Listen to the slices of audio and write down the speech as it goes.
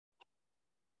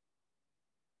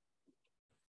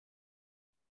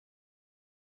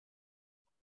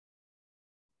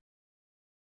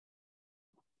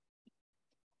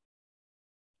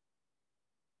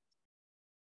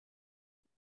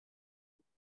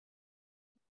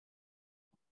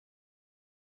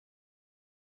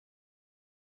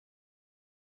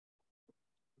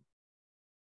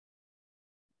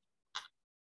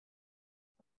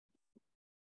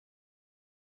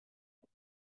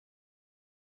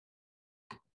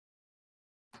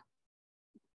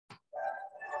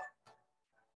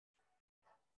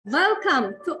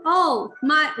Welcome to all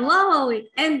my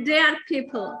lovely and dear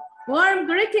people. Warm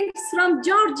greetings from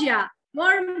Georgia.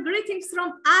 Warm greetings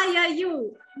from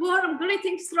IIU. Warm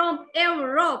greetings from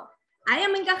Europe. I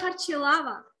am Inga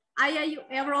Harchilava, IIU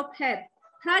Europe Head,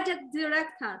 Project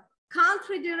Director,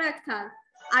 Country Director,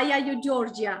 IIU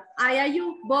Georgia,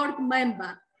 IIU Board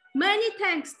Member. Many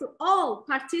thanks to all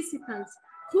participants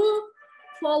who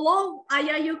follow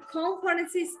IIU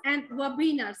conferences and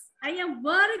webinars. I am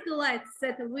very glad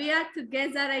that we are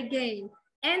together again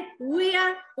and we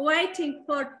are waiting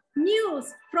for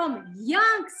news from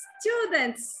young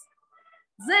students.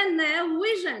 The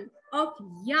vision of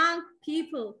young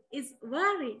people is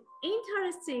very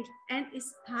interesting and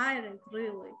inspiring,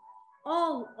 really.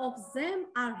 All of them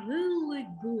are really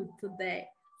good today.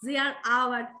 They are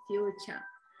our future.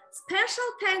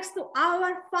 Special thanks to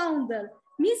our founder,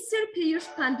 Mr. Piyush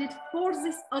Pandit, for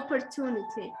this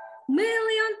opportunity.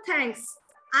 Million thanks,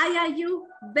 IIU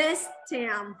best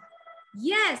team.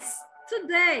 Yes,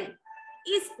 today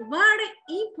is very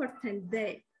important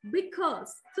day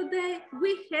because today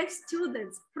we have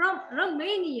students from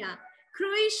Romania,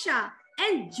 Croatia,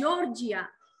 and Georgia.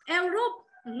 Europe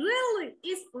really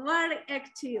is very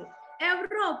active.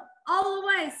 Europe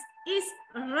always is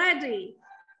ready.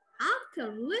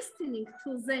 After listening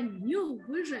to the new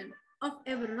vision of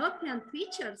European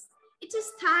teachers, it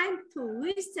is time to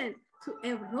listen to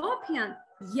European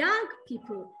young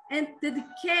people and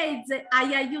dedicate the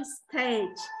IIU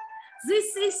stage.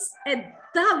 This is a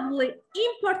doubly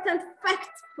important fact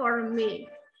for me.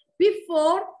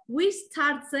 Before we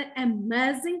start the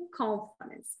amazing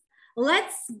conference,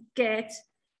 let's get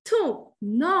to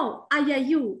know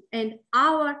IIU and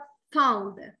our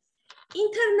founder.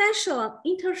 International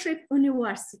Internship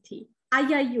University,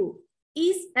 IIU,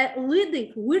 is a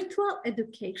leading virtual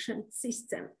education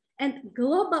system and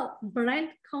global brand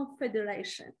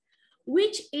confederation,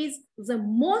 which is the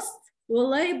most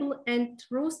reliable and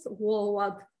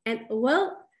trustworthy and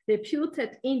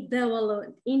well-reputed in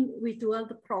development individual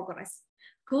progress.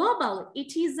 Globally,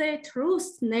 it is a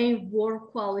trust name for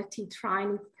quality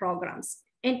training programs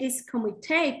and is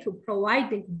committed to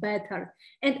providing better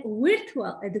and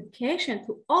virtual education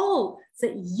to all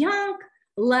the young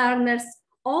learners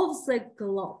of the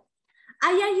globe.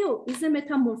 IIU is a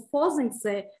metamorphosing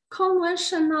the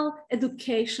conventional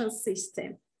education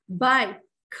system by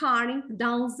cutting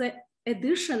down the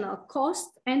additional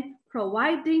cost and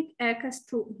providing access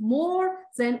to more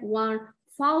than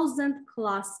 1,000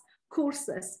 class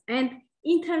courses and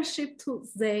internship to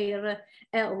their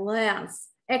alliance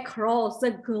across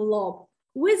the globe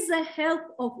with the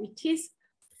help of its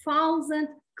 1,000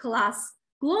 class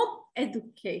globe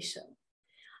education.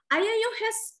 IIU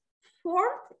has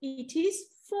formed its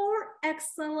four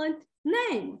excellent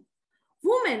names: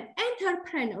 Women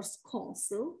Entrepreneurs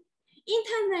Council,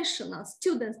 International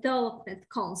Students Development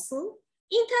Council,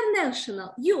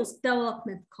 International Youth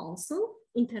Development Council,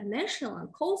 International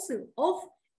Council of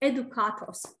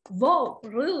Educators. Wow,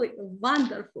 really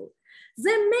wonderful.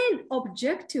 The main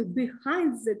objective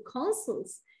behind the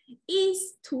councils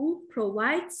is to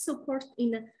provide support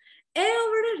in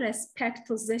every respect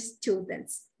to the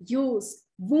students, youth,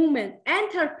 women,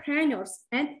 entrepreneurs,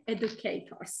 and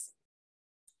educators.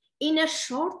 In a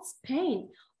short span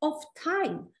of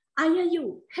time,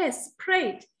 IIU has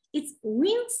spread its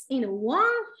wings in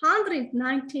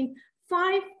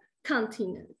 195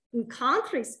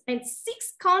 countries and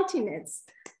 6 continents.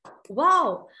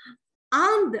 Wow!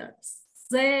 Under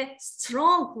the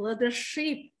strong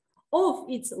leadership of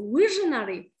its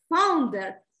visionary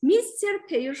founder, Mr.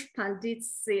 Piyush Pandit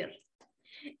Sir,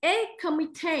 a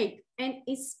committed and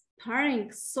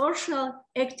inspiring social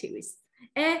activist,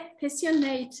 a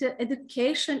passionate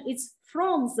education is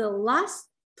from the last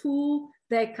 2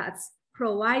 decades,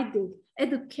 providing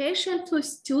education to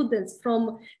students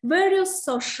from various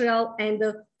social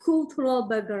and cultural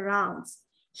backgrounds.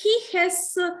 He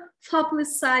has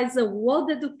publicized the World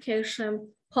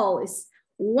Education Policy,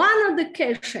 one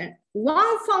education,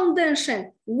 one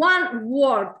foundation, one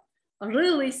word,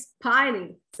 really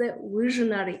inspiring. The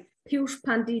visionary Piyush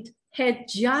Pandit had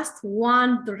just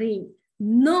one dream: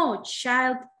 no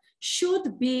child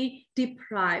should be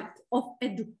deprived of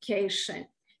education.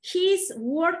 He is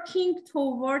working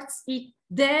towards it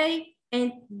day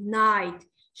and night.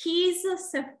 He is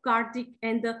safeguarding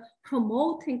and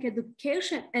promoting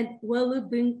education and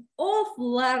well-being of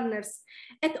learners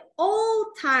at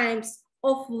all times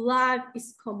of life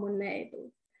is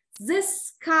communable. The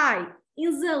sky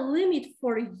is the limit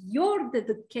for your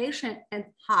dedication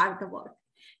and hard work.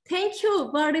 Thank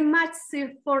you very much,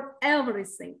 sir, for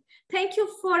everything. Thank you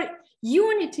for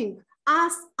uniting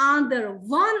us under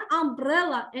one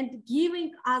umbrella and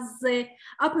giving us the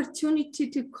opportunity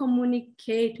to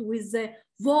communicate with the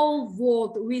whole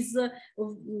world, with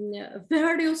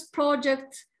various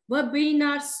projects,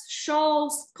 webinars,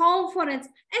 shows, conference,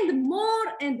 and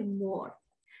more and more.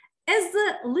 As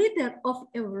the leader of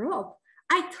Europe,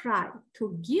 I try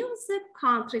to give the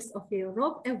countries of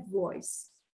Europe a voice.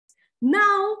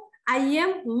 Now, I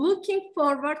am looking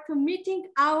forward to meeting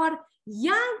our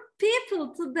young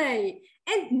people today.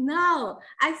 And now,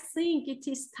 I think it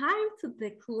is time to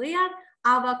declare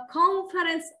our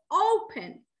conference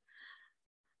open.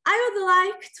 I would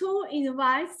like to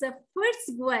invite the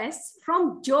first guest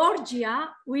from Georgia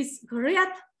with great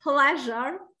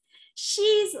pleasure. She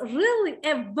is really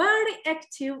a very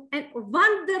active and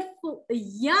wonderful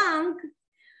young.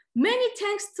 Many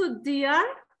thanks to dear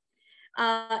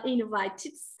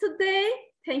invited today.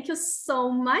 Thank you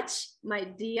so much, my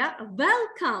dear.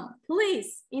 Welcome.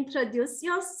 Please introduce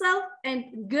yourself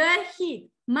and go ahead.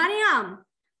 Mariam,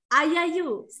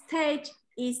 IIU stage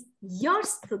is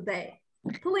yours today.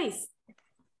 Please.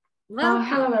 Welcome.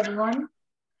 Hello, everyone.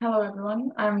 Hello,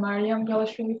 everyone. I'm Mariam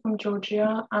Galashvili from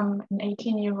Georgia. I'm an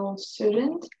 18-year-old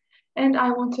student, and I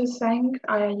want to thank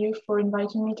IIU for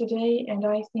inviting me today. And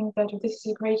I think that this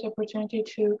is a great opportunity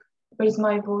to raise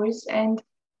my voice and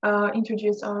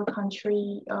introduce our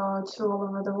country to all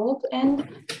over the world and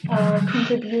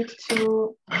contribute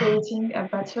to creating a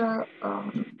better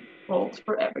world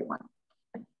for everyone.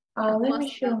 Let me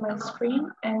share my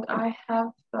screen, and I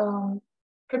have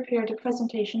prepared a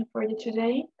presentation for you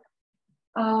today.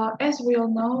 As we all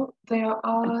know, there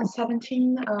are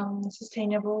 17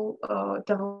 sustainable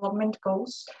development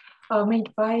goals made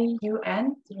by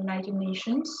UN, the United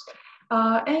Nations.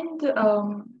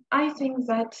 I think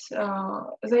that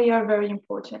they are very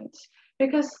important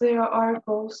because there are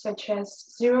goals such as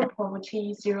zero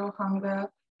poverty, zero hunger,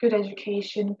 good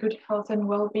education, good health and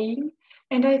well-being.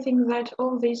 And I think that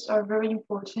all these are very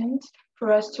important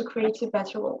for us to create a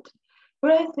better world.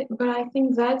 But I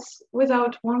think that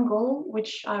without one goal,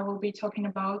 which I will be talking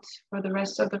about for the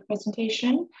rest of the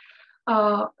presentation,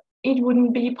 it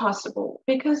wouldn't be possible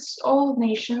because all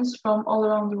nations from all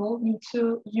around the world need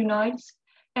to unite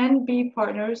and be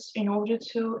partners in order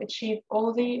to achieve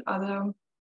all the other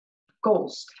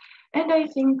goals. And I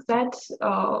think that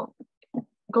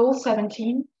goal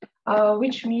 17,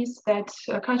 which means that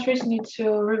countries need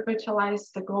to revitalize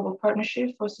the global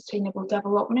partnership for sustainable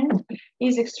development,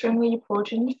 is extremely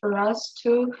important for us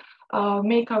to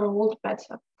make our world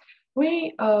better.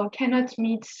 We cannot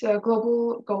meet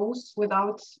global goals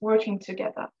without working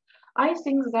together. I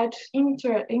think that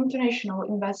international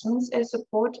investments and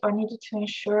support are needed to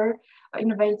ensure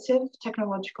innovative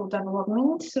technological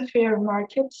development, fair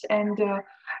markets, and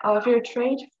fair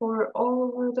trade for all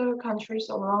over the countries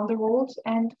all around the world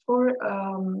and for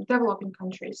developing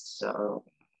countries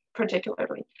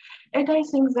particularly. And I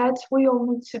think that we all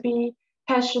need to be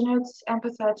passionate,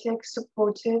 empathetic,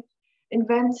 supportive,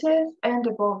 inventive, and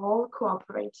above all,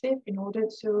 cooperative in order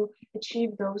to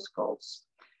achieve those goals.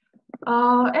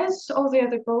 As all the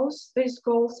other goals, this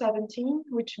goal 17,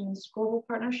 which means global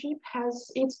partnership,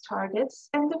 has its targets.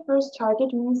 And the first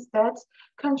target means that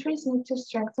countries need to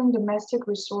strengthen domestic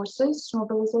resources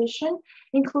mobilization,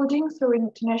 including through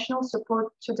international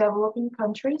support to developing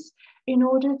countries in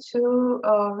order to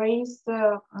raise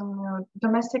the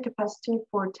domestic capacity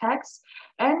for tax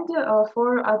and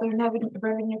for other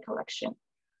revenue collection.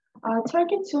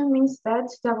 Target 2 means that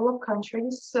developed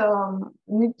countries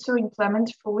need to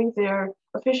implement fully their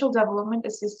official development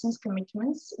assistance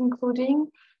commitments, including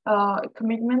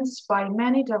commitments by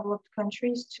many developed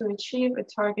countries to achieve a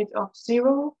target of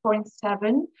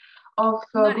 0.7 of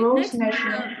gross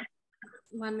national.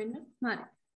 1 minute, Mari.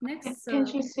 Next. Can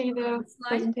you see the slide?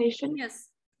 presentation? Yes.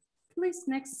 Please,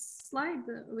 next slide.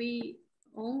 We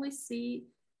only see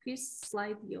first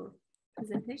slide your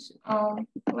presentation.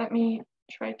 Let me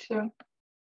try to.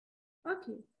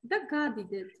 Okay.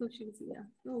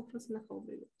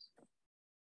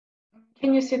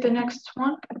 Can you see the next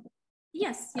one?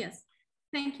 Yes, yes.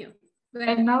 Thank you.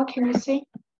 And now can you see?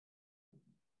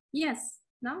 Yes,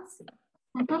 now see.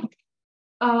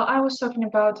 I was talking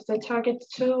about the target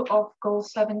 2 of goal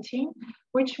 17,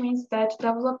 which means that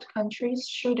developed countries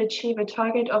should achieve a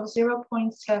target of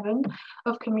 0.7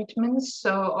 of commitments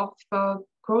of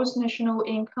gross national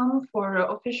income for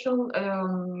official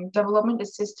development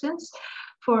assistance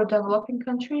for developing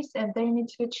countries, and they need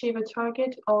to achieve a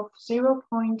target of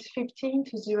 0.15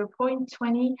 to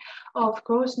 0.20 of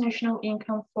gross national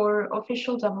income for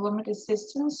official development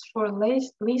assistance for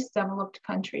least developed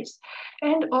countries.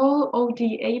 And all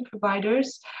ODA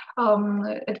providers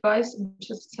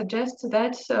suggest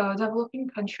that developing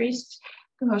countries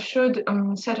should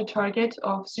set a target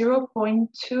of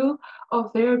 0.2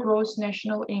 of their gross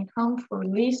national income for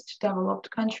least developed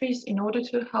countries in order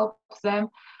to help them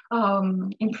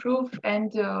improve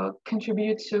and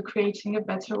contribute to creating a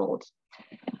better world.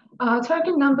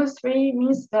 Target number 3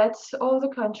 means that all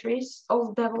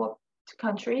developed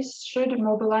countries should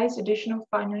mobilize additional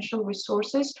financial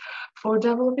resources for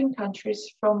developing countries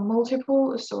from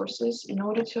multiple sources in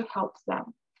order to help them.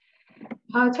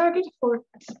 Target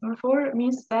 4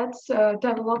 means that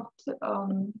developed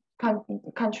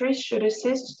countries should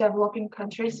assist developing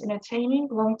countries in attaining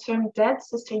long-term debt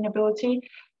sustainability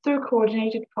through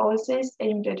coordinated policies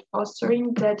aimed at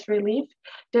fostering debt relief,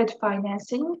 debt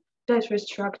financing, debt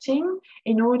restructuring,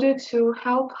 in order to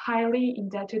help highly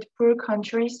indebted poor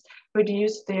countries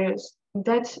reduce their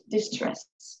debt distress.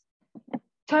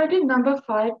 Target number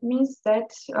 5 means that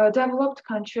developed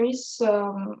countries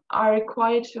are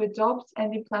required to adopt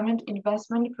and implement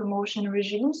investment promotion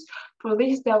regimes for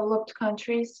least developed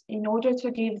countries in order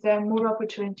to give them more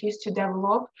opportunities to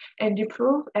develop and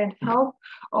improve and help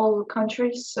all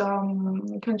countries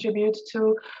contribute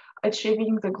to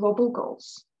achieving the global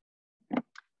goals.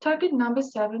 Target number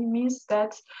 7 means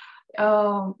that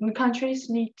countries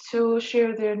need to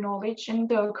share their knowledge and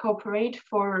cooperate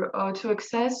to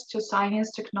access to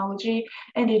science, technology,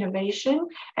 and innovation.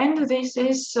 And this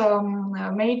is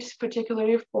made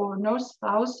particularly for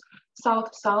North-South,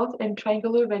 South-South, and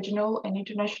triangular regional and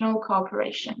international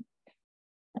cooperation.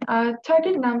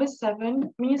 Target number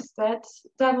 7 means that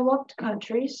developed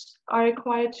countries are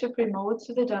required to promote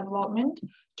the development,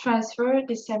 transfer,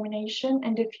 dissemination,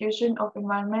 and diffusion of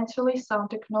environmentally sound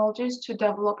technologies to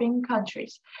developing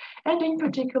countries. And in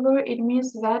particular, it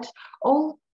means that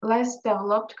all less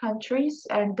developed countries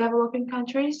and developing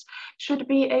countries should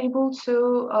be able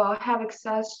to have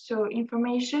access to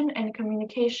information and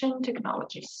communication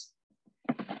technologies.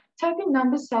 Target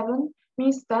number 7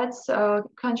 means that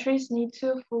countries need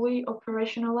to fully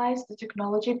operationalize the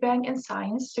technology bank and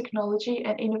science, technology,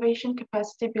 and innovation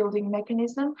capacity building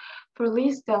mechanism for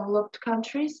least developed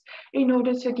countries in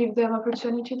order to give them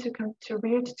opportunity to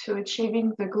contribute to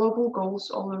achieving the global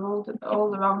goals all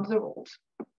around the world.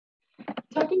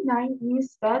 Target 9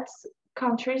 means that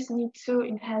countries need to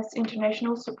enhance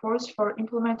international supports for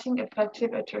implementing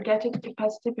effective and targeted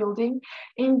capacity building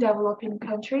in developing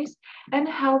countries and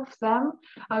help them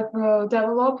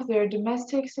develop their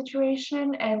domestic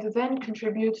situation and then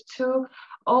contribute to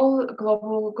all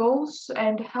global goals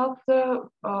and help the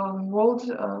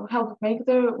help make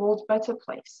the world a better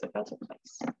place.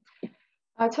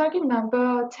 Target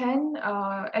number 10,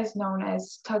 as known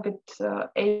as Target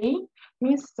A,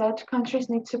 means that countries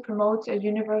need to promote a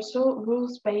universal,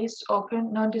 rules-based,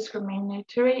 open,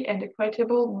 non-discriminatory, and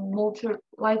equitable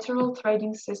multilateral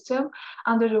trading system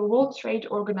under the World Trade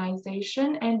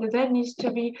Organization, and that needs to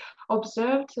be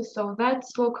observed so that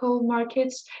local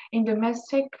markets in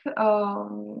domestic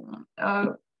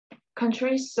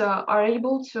countries are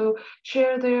able to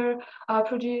share their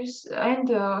produce and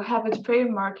have a fair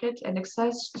market and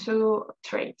access to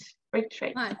free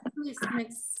trade. Please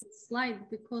next slide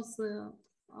because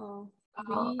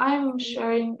I'm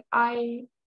sharing.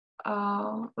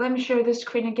 Let me share the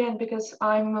screen again because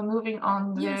I'm moving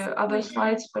on the other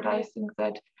slides, but I think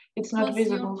that it's not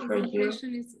visible for you. Your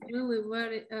presentation is really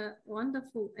very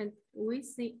wonderful, and we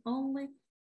see only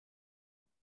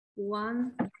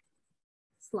one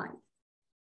slide.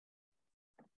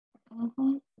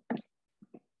 Okay.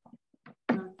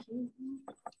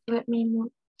 Let me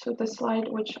move to the slide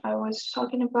which I was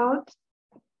talking about.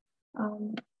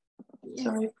 Yes.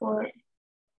 Sorry for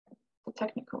the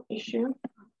technical issue.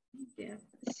 Yeah.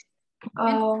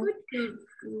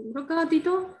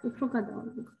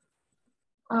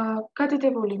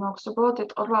 გადიდებული მაქვს უბრალოდ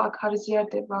ეტყობა აქ არ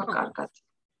ზიარდება კარგად.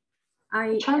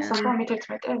 ჩანს ახლა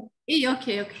მე-11?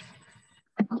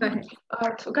 Okay.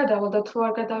 თუ გადავალ და თუ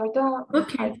არ გადავიდა,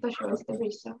 და შევეცდები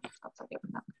ისე წავწადებ.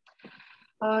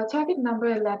 Target number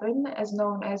 11, as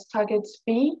known as Target B,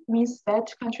 means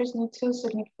that countries need to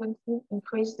significantly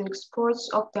increase the exports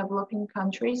of developing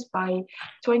countries by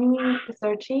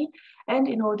 2030. And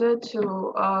in order to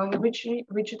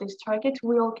reach this target,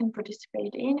 we all can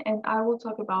participate in, and I will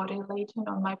talk about it later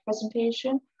on my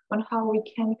presentation on how we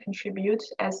can contribute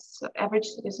as average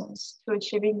citizens to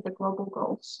achieving the global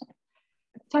goals.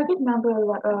 Target number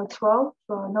 12,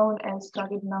 known as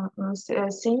target number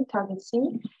C, target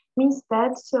C, means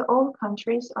that all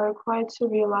countries are required to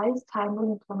realize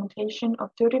timely implementation of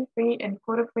duty-free and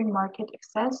quota-free market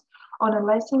access on a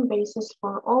lasting basis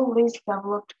for all least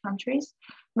developed countries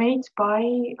made by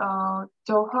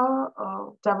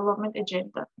Doha Development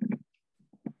Agenda.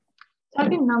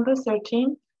 Target number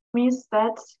 13 means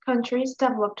that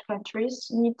developed countries,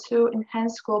 need to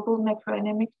enhance global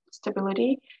macroeconomic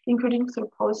stability, including through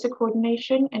policy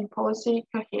coordination and policy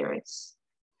coherence.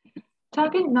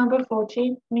 Target number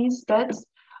 14 means that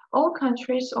all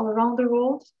countries all around the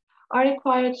world are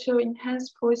required to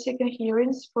enhance policy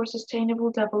coherence for sustainable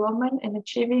development and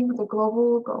achieving the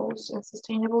global goals and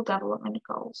sustainable development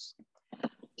goals.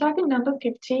 Target number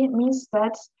 15 means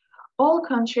that all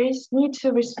countries need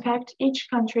to respect each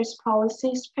country's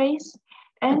policy space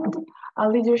and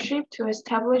leadership to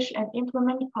establish and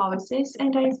implement policies.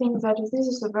 And I think that this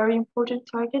is a very important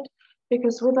target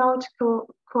because without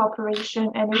cooperation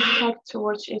and respect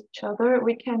towards each other,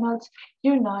 we cannot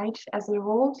unite as a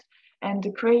world and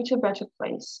create a better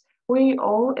place. We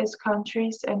all as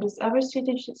countries and as every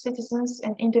citizens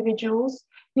and individuals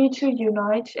need to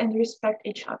unite and respect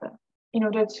each other in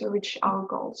order to reach our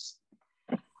goals.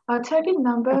 Target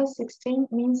number 16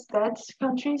 means that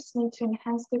countries need to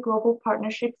enhance the global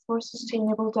partnership for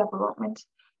sustainable development,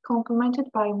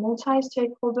 complemented by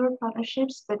multi-stakeholder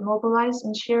partnerships that mobilize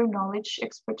and share knowledge,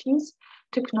 expertise,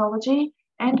 technology,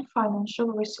 and financial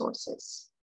resources.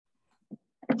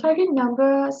 Target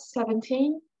number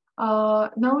 17,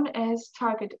 known as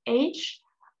Target H,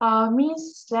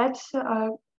 means that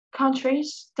developed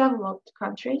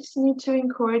countries, need to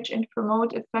encourage and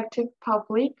promote effective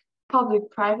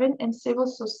public-private and civil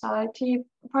society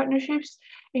partnerships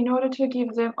in order to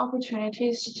give them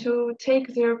opportunities to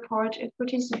take their part and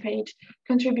participate,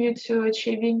 contribute to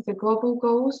achieving the global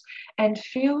goals, and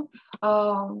feel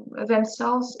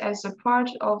themselves as a part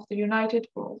of the united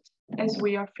world, as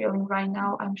we are feeling right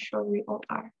now. I'm sure we all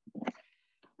are.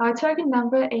 Target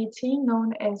number 18,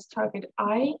 known as Target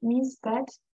I, means that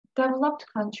developed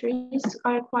countries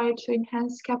are required to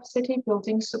enhance capacity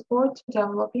building support to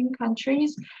developing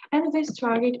countries, and this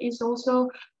target is also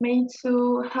made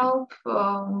to help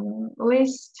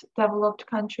least developed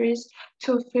countries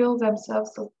to feel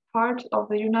themselves a part of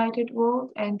the united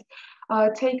world and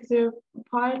take their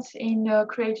part in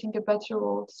creating a better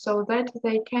world so that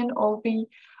they can all be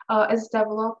as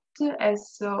developed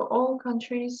as all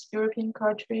countries, European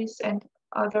countries, and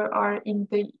other are in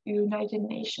the United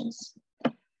Nations.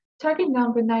 Target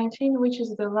number 19, which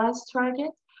is the last target,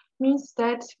 means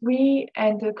that we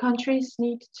and the countries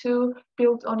need to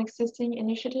build on existing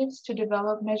initiatives to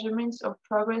develop measurements of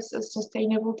progress of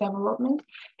sustainable development.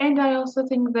 And I also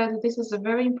think that this is a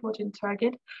very important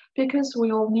target because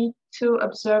we all need to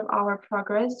observe our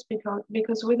progress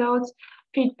because without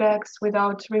feedbacks,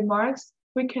 without remarks,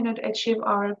 we cannot achieve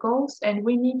our goals, and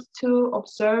we need to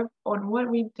observe on what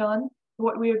we've done,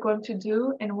 what we are going to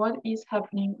do, and what is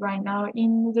happening right now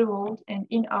in the world and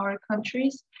in our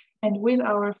countries and with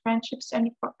our friendships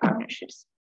and partnerships.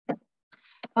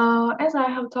 As I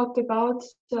have talked about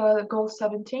goal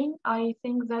 17, I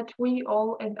think that we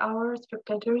all and our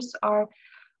spectators are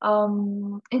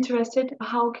interested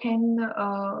how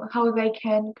they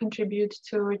can contribute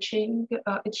to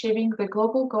achieving the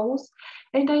global goals.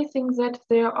 And I think that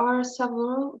there are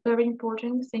several very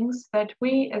important things that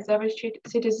we as average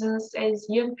citizens, as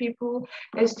young people,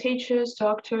 as teachers,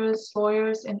 doctors,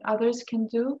 lawyers, and others can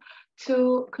do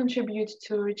to contribute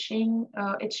to achieving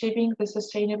the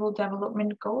sustainable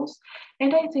development goals.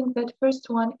 And I think that first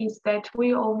one is that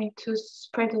we all need to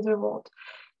spread the word.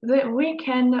 We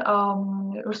can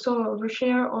also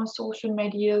share on social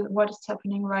media what is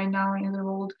happening right now in the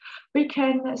world. We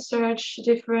can search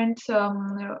different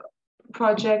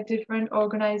projects, different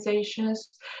organizations,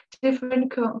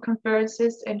 different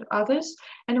conferences and others,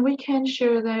 and we can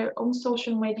share their own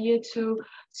social media to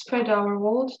spread our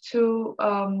world, to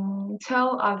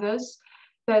tell others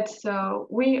that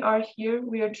we are here,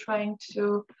 we are trying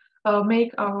to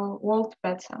make our world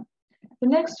better. The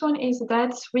next one is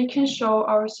that we can show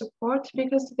our support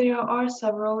because there are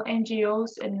several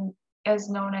NGOs and as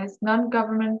known as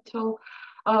non-governmental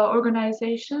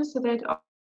organizations that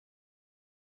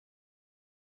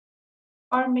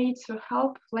are made to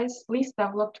help least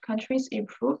developed countries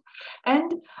improve.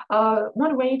 And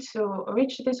one way to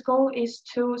reach this goal is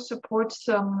to support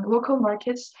some local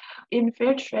markets in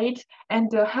fair trade and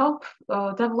help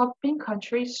developing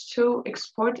countries to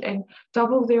export and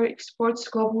double their exports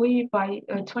globally by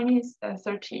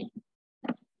 2030.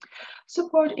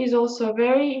 Support is also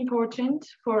very important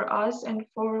for us and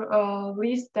for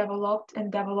least developed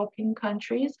and developing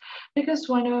countries, because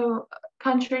when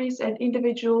countries and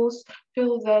individuals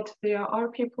feel that there are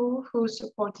people who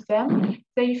support them,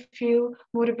 they feel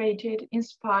motivated,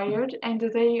 inspired, and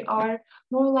they are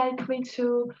more likely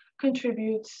to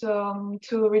contribute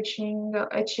to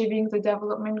achieving the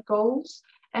development goals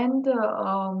and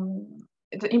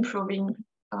the improving.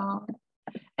 Uh,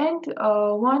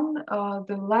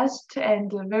 the last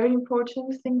and very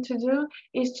important thing to do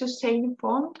is to stay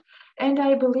informed. And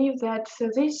I believe that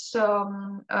this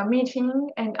meeting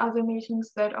and other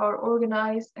meetings that are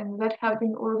organized and that have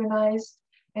been organized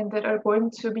and that are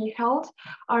going to be held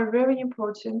are very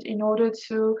important in order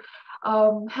to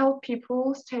help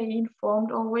people stay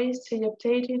informed, always stay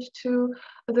updated to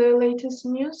the latest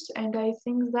news. And I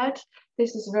think that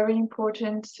this is a very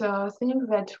important thing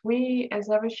that we as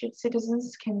Avashid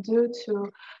citizens can do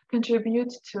to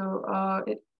contribute to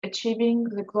achieving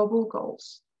the global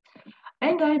goals.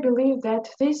 And I believe that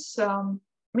this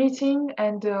meeting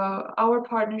and our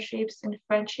partnerships and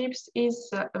friendships is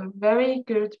a very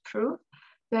good proof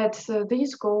that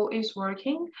this goal is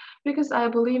working, because I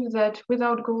believe that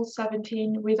without goal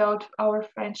 17, without our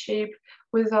friendship,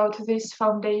 without this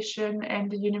foundation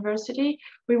and the university,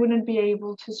 we wouldn't be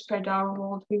able to spread our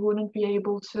world. We wouldn't be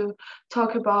able to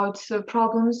talk about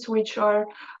problems which are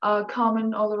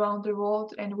common all around the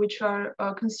world and which are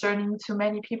concerning to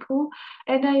many people.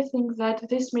 And I think that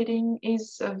this meeting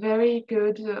is a very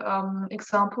good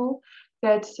example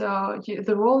that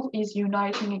the world is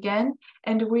uniting again,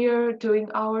 and we are doing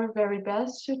our very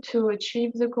best to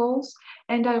achieve the goals.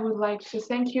 And I would like to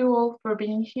thank you all for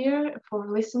being here,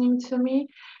 for listening to me,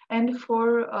 and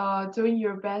for doing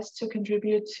your best to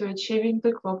contribute to achieving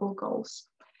the global goals.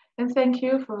 And thank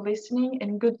you for listening,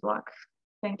 and good luck.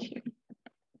 Thank you.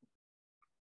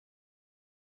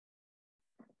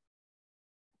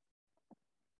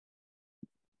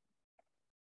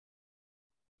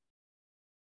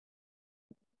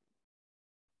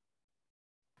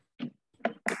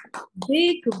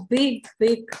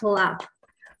 Big clap.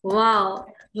 Wow,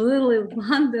 really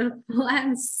wonderful.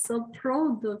 I'm so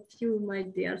proud of you, my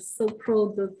dear, so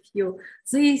proud of you.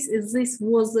 This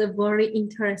was a very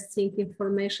interesting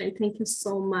information. Thank you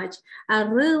so much.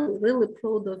 I'm really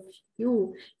proud of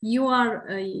you. You are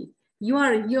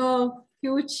your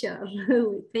future,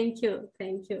 really. Thank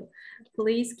you.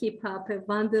 Please keep up a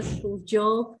wonderful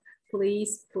job.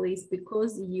 Please,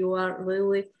 because you are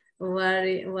really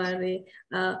very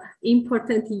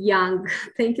important young.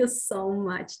 Thank you so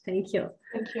much. Thank you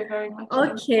very much.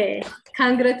 Okay,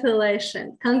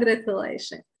 congratulations.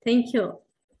 Thank you.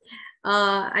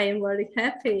 I am very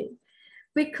happy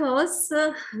because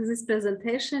this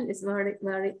presentation is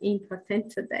very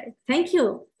important today. Thank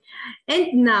you.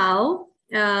 And now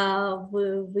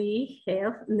we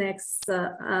have next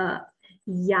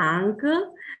young,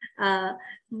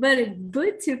 very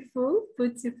beautiful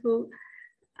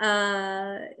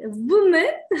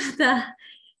woman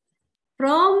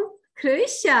from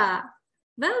Croatia.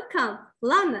 Welcome,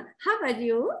 Lana. How are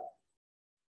you?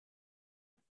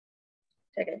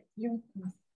 Okay.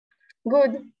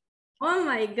 Good. Oh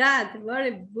my God,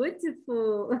 very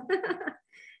beautiful.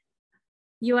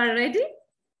 You are ready?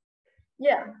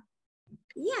 Yeah.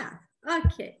 Yeah.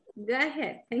 Okay. Go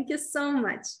ahead. Thank you so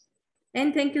much.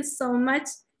 And thank you so much,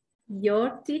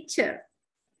 your teacher.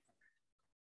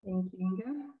 Thank you, Inga.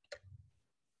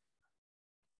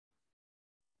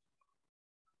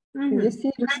 Mm-hmm. Do you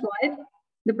see the slide,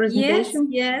 the presentation?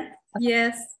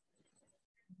 Yes.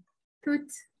 Good.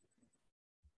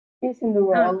 Peace in the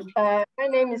world. My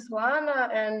name is Lana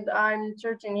and I'm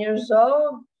 13 years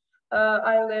old.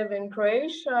 I live in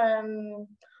Croatia and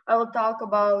I will talk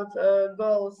about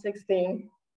goal 16.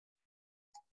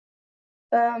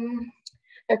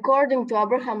 According to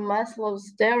Abraham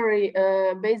Maslow's theory,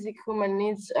 basic human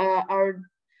needs are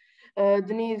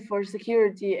the need for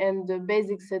security and the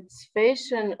basic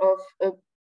satisfaction of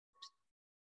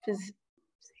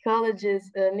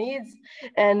psychologist's needs,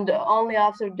 and only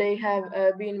after they have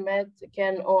been met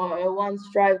can one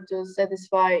strive to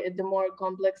satisfy the more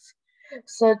complex,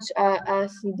 such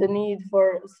as the need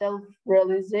for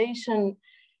self-realization.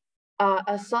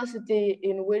 A society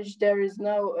in which there is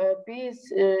no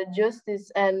peace,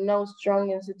 justice, and no strong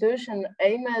institution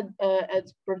aimed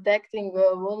at protecting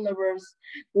vulnerable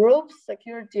groups,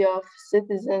 security of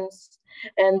citizens,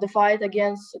 and the fight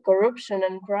against corruption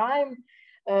and crime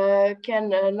can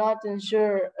not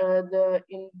ensure the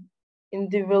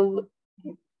individual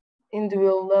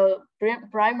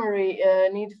primary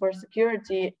need for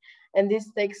security and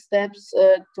this takes steps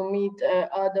to meet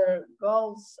other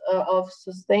goals of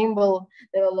sustainable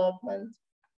development.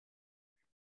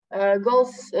 Goal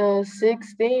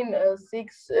 16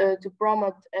 seeks to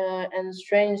promote and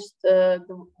strengthen the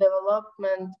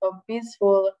development of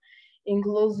peaceful,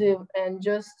 inclusive, and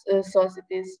just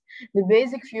societies. The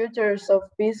basic features of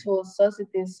peaceful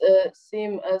societies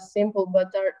seem simple,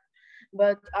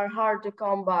 but are hard to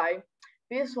come by.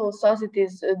 Peaceful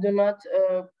societies do not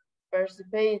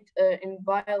participate in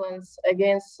violence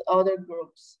against other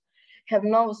groups, have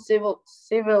no civil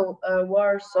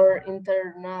wars or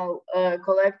internal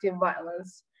collective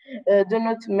violence, do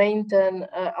not maintain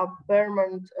a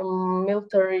permanent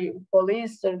military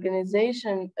police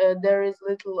organization. There is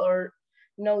little or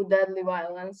no deadly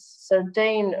violence.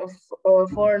 Certain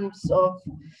forms of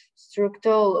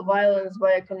structural violence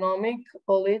by economic,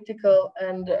 political,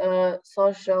 and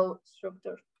social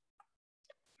structures.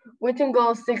 Within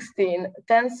goal 16,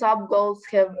 10 sub-goals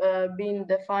have been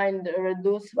defined: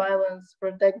 reduce violence,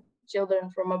 protect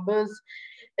children from abuse,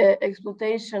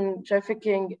 exploitation,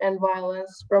 trafficking, and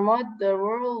violence, promote the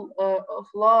rule of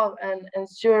law and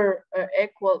ensure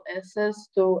equal access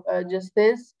to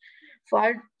justice,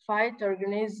 fight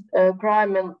organized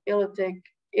crime and illicit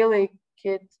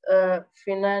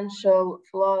financial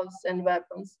flows and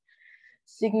weapons,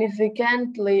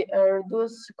 significantly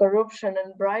reduce corruption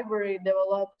and bribery,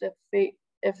 develop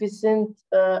efficient,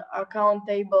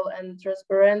 accountable, and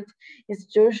transparent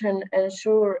institutions,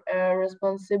 ensure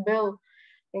responsible,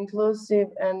 inclusive,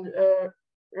 and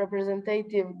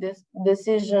representative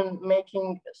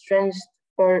decision-making, strength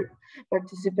for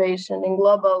participation in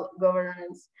global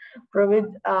governance,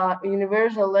 provide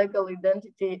universal legal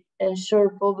identity, ensure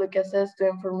public access to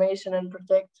information, and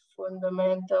protect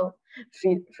fundamental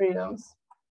freedoms.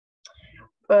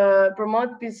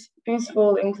 Promote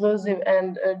peaceful, inclusive,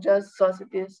 and just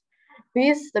societies.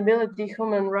 Peace, stability,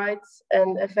 human rights,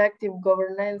 and effective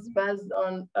governance based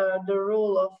on the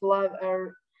rule of law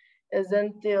are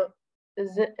essential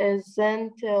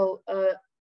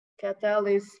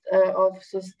catalyst of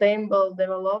sustainable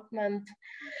development.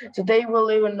 Today we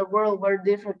live in a world where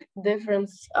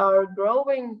differences are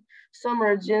growing. Some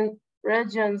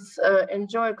regions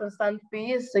enjoy constant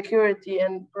peace, security,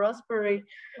 and prosperity,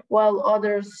 while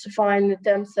others find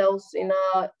themselves in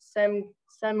a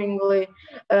seemingly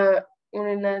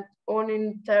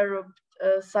uninterrupted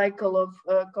cycle of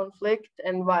conflict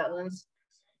and violence.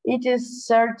 It is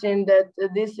certain that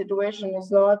this situation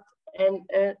is not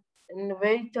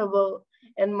inevitable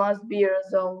and must be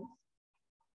resolved.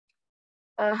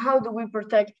 How do we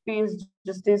protect peace,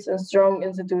 justice, and strong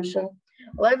institutions?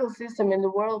 Legal system in the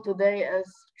world today, as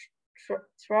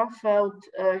throughout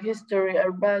history,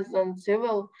 are based on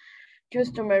civil,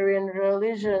 customary, and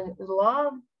religious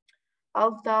law.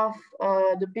 Although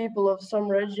the people of some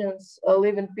regions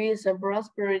live in peace and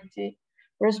prosperity,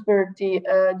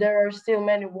 there are still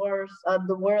many wars at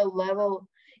the world level,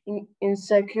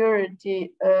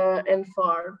 insecurity, and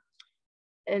far.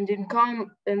 And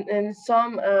in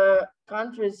some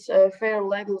countries, fair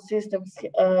legal systems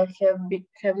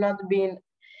have not been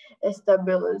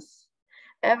established.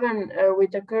 Even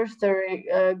with a cursory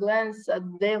glance at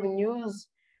daily news,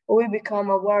 we become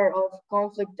aware of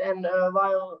conflict and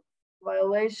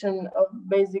violation of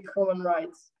basic human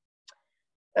rights.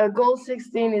 Goal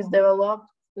 16 is developed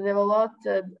to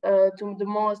the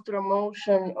most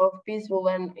promotion of peaceful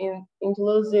and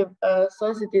inclusive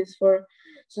societies for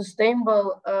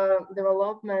sustainable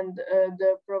development,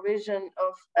 the provision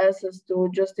of access to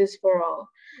justice for all.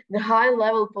 The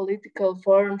high-level political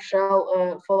forum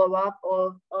shall follow up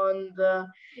on the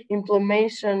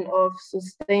implementation of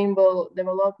sustainable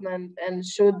development and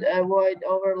should avoid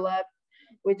overlap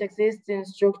with existing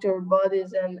structured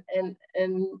bodies and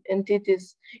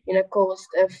entities in a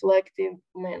cost-effective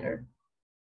manner.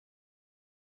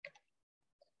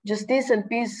 Justice and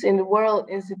peace in the world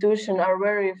institutions are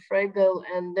very fragile,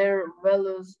 and their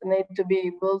values need to be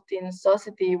built in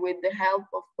society with the help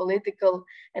of political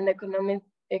and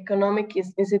economic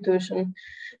institutions.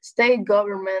 State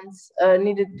governments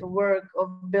needed to work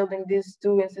of building these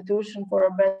two institutions for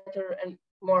a better and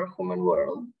more human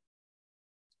world.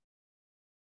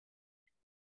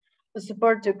 To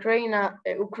support Ukraine,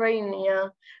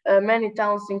 many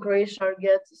towns in Croatia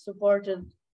get supported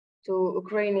to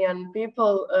Ukrainian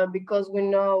people because we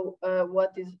know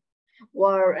what is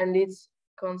war and its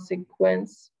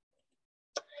consequence.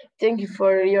 Thank you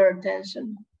for your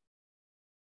attention.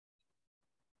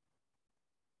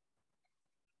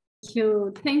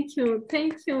 you. Thank you.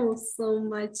 Thank you so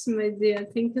much, my dear.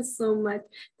 Thank you so much.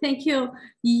 Thank you.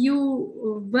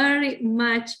 You very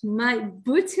much, my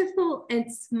beautiful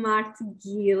and smart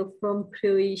girl from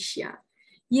Croatia.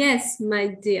 Yes, my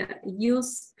dear, you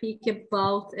speak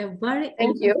about a very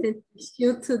important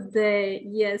issue today.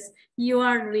 Yes, you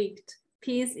are right.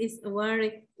 Peace is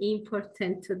very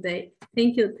important today.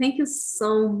 Thank you. Thank you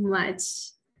so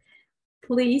much.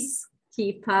 Please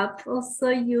keep up also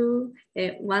you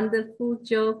a wonderful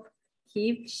job.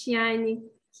 Keep shining,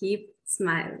 keep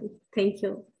smiling. Thank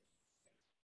you.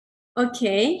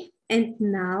 Okay, and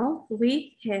now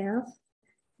we have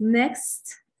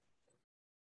next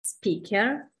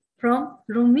speaker from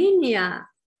Romania,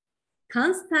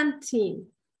 Constantine.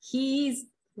 He is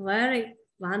very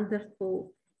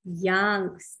wonderful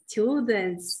young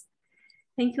students.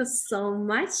 Thank you so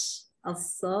much.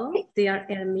 Also, dear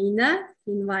Ermina,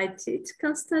 invited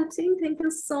Constantine. Thank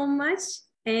you so much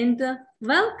and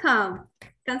welcome,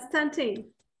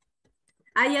 Constantine.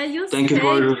 IIU Thank you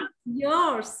for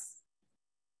yours.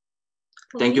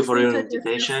 Thank you for your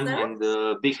invitation and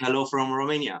big hello from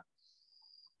Romania.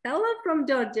 Hello from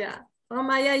Georgia, from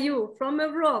IIU, from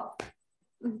Europe.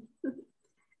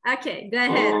 Okay, go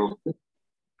ahead.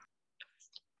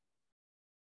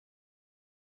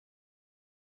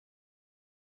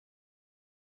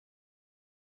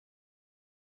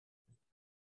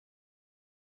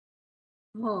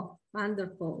 Oh,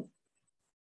 wonderful.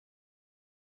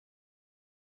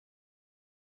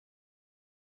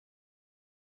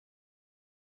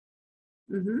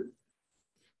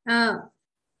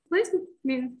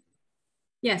 Please,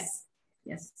 yes,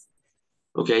 yes.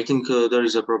 Okay, I think there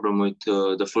is a problem with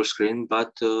the full screen,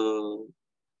 but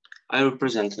I will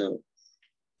present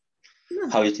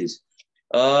how it is.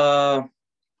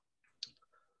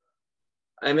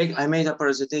 I made a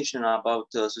presentation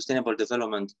about sustainable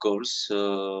development goals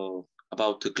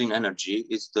about clean energy.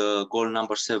 It's the goal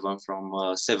number 7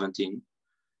 from 17.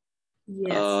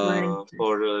 Yes,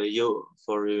 for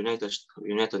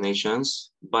United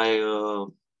Nations by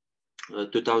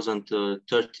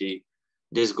 2030,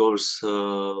 these goals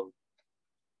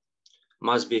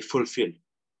must be fulfilled.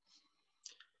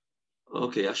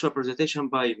 Okay, a short presentation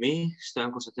by me,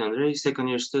 Stoian Constantin Andrei, second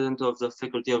year student of the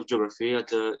Faculty of Geography at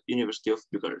the University of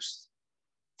Bucharest.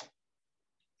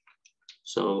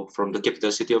 So from the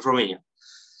capital city of Romania.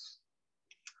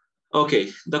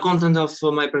 Okay, the content of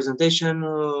my presentation,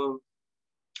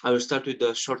 I will start with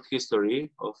a short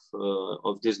history of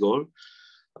this goal.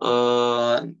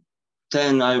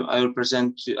 Then I will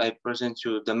present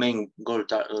you the main goal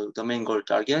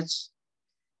targets.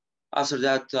 After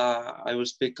that, I will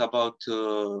speak about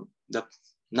the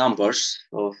numbers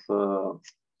of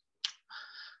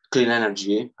clean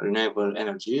energy, renewable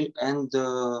energy, and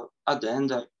at the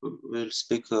end, I will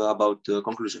speak about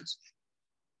conclusions.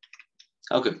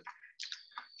 Okay,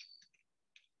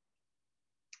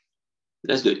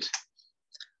 let's do it.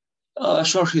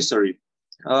 Short history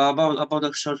about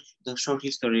the short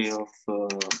history of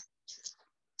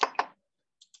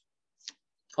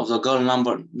the goal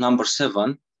number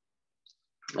 7.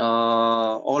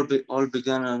 All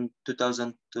began in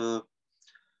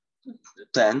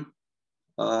 2010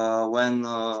 when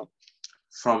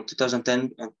from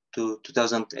 2010 to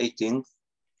 2018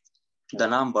 the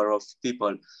number of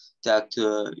people that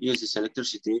uses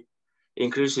electricity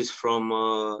increases from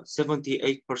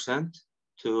 78%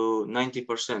 to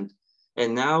 90%,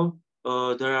 and now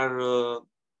there are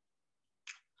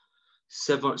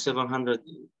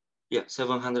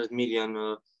 700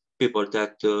 million people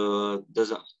that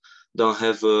don't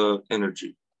have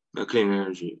energy, clean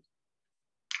energy.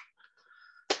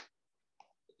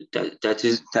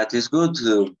 That is good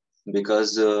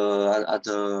because at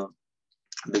the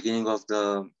beginning of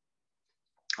the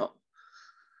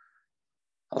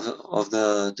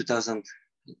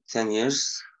 2010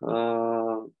 years,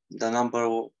 the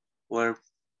number were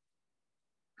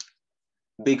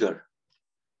bigger.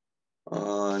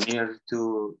 Near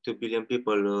 2 billion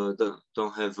people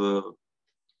don't have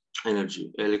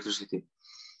electricity,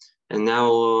 and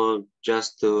now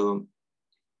just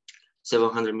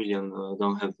 700 million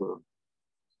don't have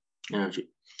energy.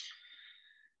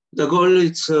 The goal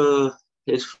is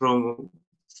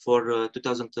for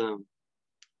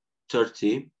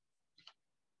 2030,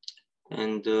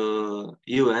 and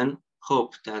UN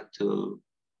hope that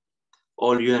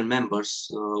all UN members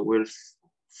will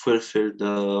fulfill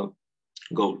the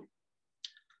goal.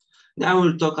 Now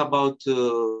we'll talk about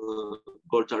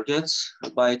goal targets.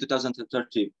 By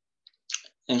 2030,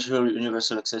 ensure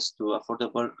universal access to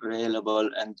affordable, reliable,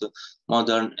 and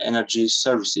modern energy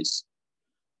services.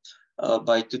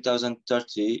 By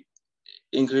 2030,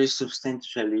 increase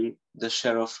substantially the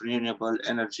share of renewable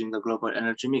energy in the global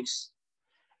energy mix.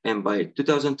 And by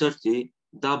 2030,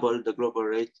 double the global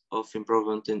rate of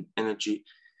improvement in energy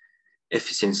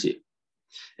efficiency.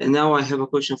 And now I have a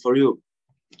question for you.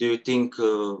 Do you think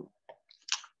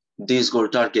these goal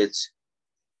targets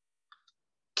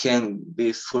can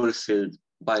be fulfilled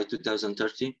by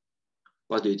 2030?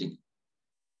 What do you think?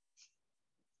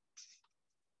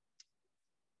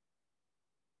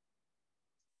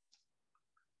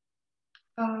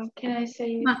 Can I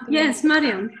say? Yes,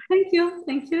 Mariam. Thank you.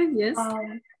 Thank you. Yes.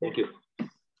 Thank you.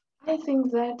 I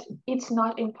think that it's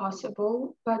not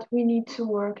impossible, but we need to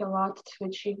work a lot to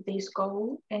achieve this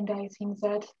goal. And I think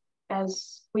that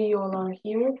as we all are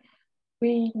here,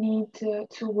 we need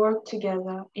to work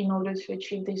together in order to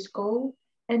achieve this goal.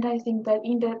 And I think that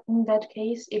in that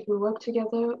case, if we work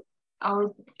together,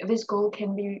 this goal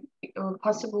can be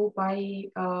possible by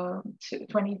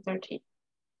 2030.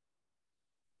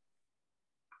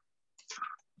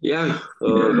 Yeah,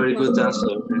 very good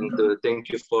answer, and thank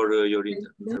you for your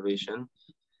intervention.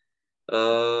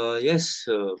 Yes,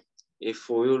 if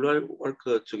we will work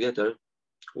together,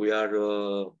 we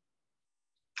are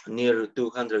near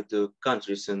 200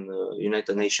 countries in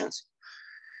United Nations.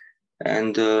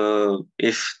 And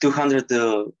if 200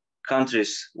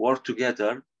 countries work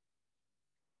together,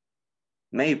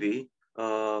 maybe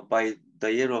by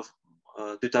the year of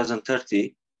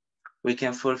 2030, we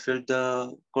can fulfill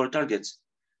the goal targets.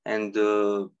 And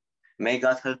may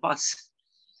God help us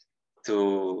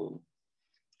to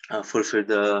fulfill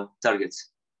the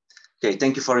targets. Okay,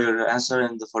 thank you for your answer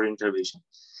and for your intervention.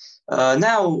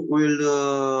 Now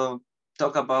we'll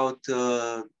talk about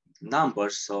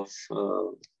numbers of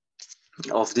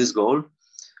this goal.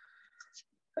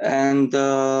 And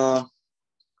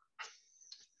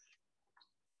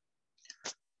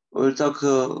we'll talk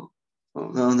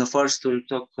on the first, we'll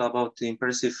talk about the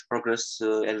impressive progress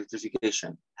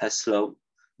electrification has slowed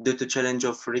due to challenge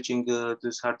of reaching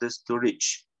this hardest to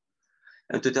reach.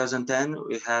 In 2010,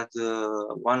 we had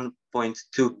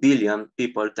 1.2 billion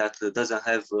people that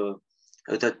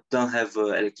don't have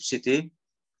electricity.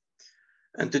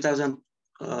 In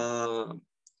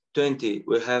 2020,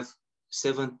 we have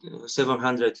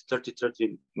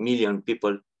 733 million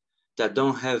people that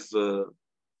don't have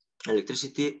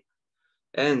electricity.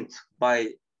 And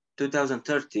by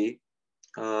 2030,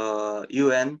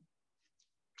 UN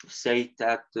say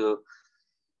that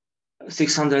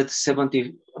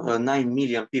 679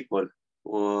 million people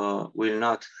will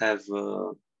not have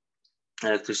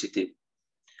electricity.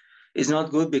 It's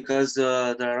not good because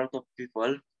there are a lot of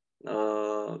people.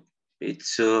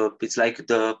 It's like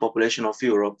the population of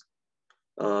Europe,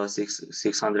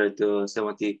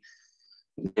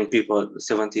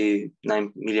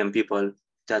 79 million people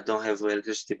that don't have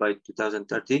electricity by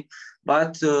 2030.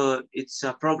 But it's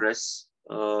a progress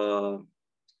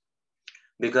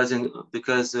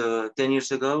because 10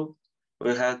 years ago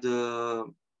we had a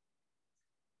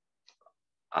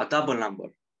double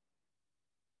number,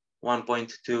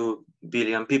 1.2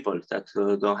 billion people that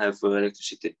don't have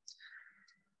electricity.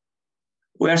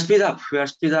 We are speed up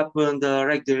in the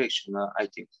right direction, I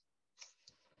think.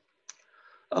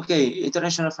 Okay,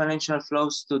 international financial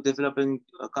flows to developing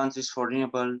countries for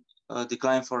renewable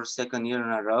decline for a second year in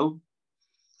a row.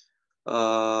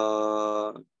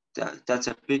 That's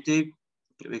a pity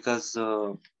because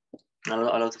a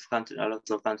lot of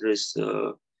countries,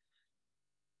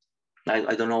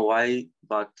 I don't know why,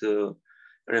 but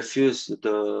refuse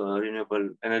the renewable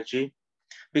energy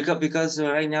because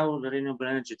right now the renewable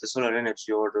energy, the solar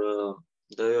energy or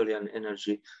the eolian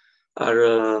energy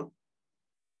are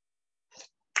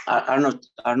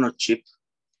not cheap,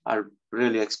 are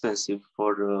really expensive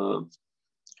for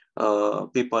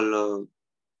people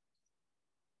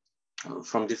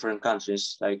from different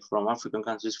countries, like from African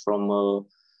countries, from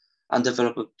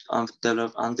undeveloped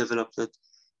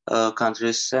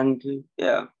countries, and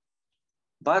yeah.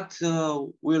 But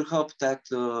we'll hope that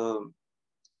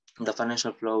the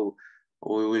financial flow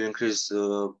will increase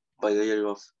by the year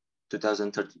of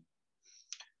 2030.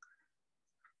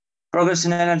 Progress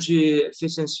in energy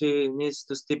efficiency needs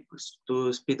to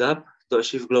speed up to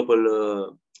achieve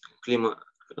global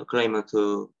climate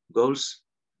goals.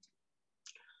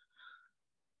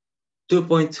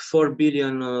 2.4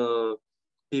 billion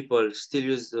people still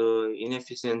use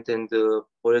inefficient and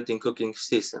polluting cooking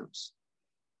systems.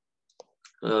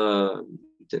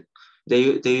 They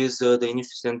use the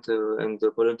inefficient and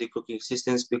polluting cooking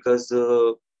systems because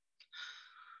the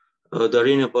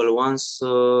renewable ones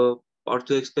are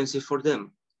too expensive for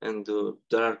them. And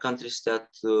there are countries that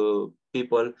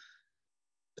people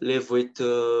live with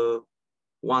 $1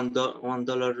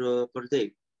 per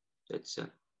day. That's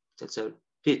a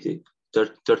pity.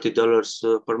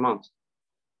 $30 per month.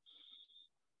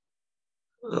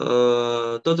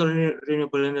 Total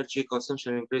renewable energy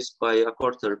consumption increased by a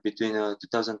quarter between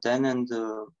 2010 and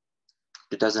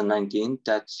 2019.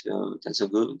 That's a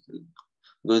good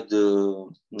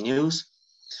news.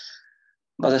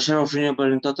 But the share of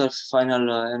renewable in total final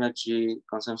energy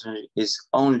consumption is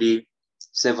only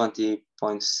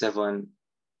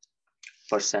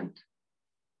 70.7%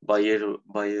 by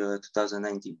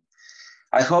 2019.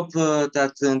 I hope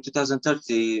that in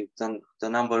 2030 the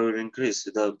number will increase.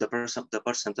 The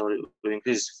percent will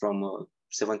increase from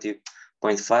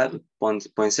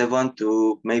 70.7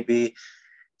 to maybe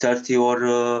 30 or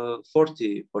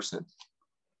 40%.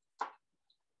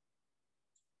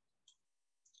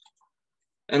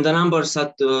 And the numbers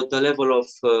at the level of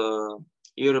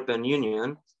European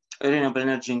Union, renewable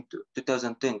energy in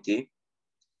 2020.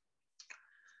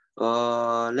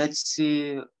 Let's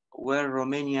see where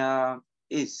Romania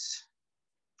is.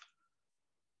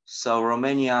 So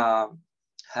Romania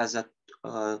has a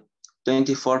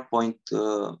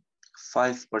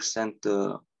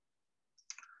 24.5%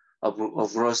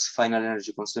 of gross final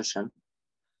energy consumption.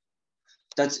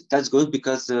 That's good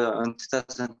because in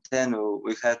 2010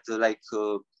 we had like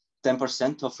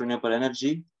 10% of renewable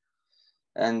energy,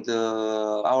 and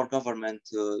our government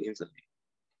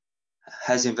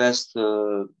has invested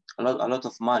a lot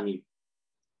of money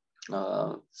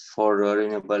for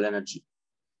renewable energy,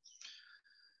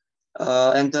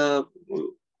 and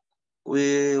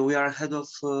we are ahead of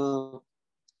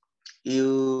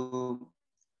EU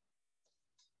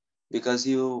because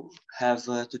you have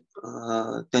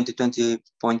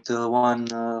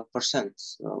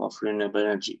 20.1% of renewable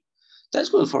energy. That's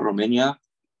good for Romania.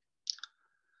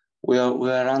 We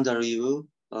are under EU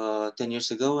 10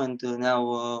 years ago, and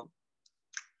now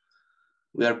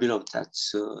we are below.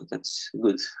 That's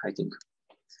good, I think.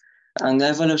 And the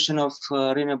evolution of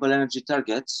renewable energy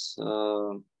targets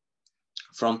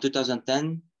from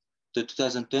 2010 to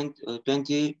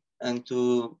 2020 and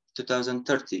to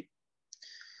 2030.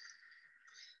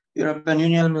 European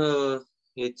Union,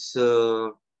 it's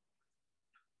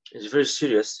very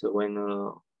serious when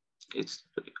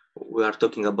we are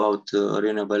talking about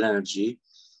renewable energy,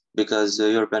 because the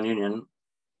European Union,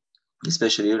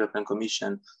 especially European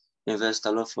Commission, invest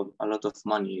a lot of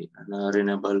money in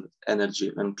renewable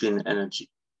energy and clean energy,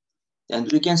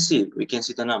 and we can see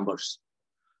the numbers.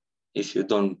 If you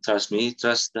don't trust me,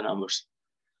 trust the numbers.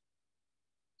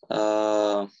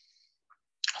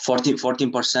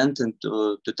 14% in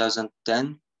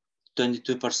 2010,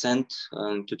 22%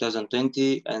 in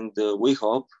 2020, and we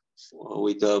hope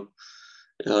with the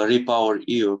Repower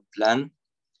EU plan,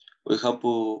 we hope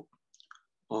we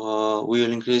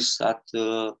will increase at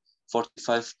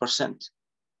 45%,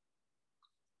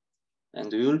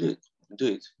 and we will do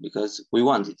it because we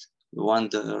want it. We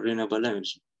want renewable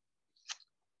energy.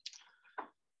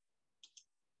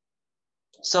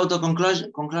 So the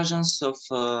conclusions of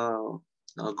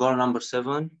goal number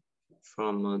 7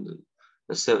 from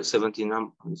the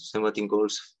 17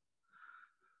 goals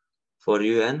for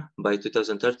UN by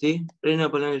 2030.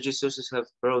 Renewable energy sources have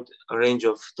brought a range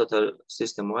of total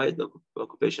system-wide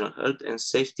occupational health and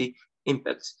safety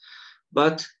impacts,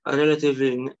 but a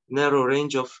relatively narrow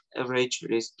range of average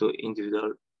risk to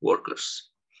individual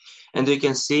workers. And we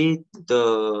can see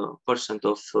the percent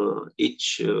of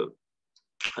each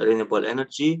renewable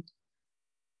energy.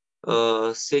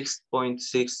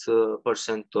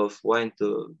 6.6% of wind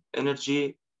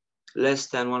energy, less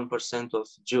than 1% of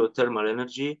geothermal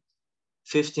energy,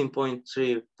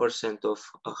 15.3%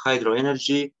 of hydro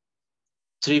energy,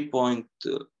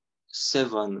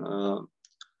 3.7%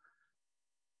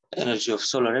 energy of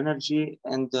solar energy,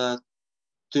 and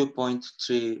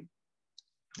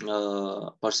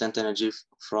 2.3% energy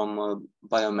from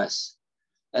biomass.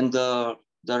 And the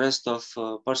rest of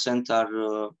percent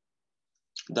are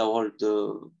the old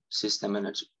system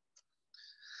energy.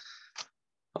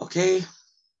 Okay,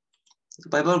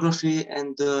 bibliography,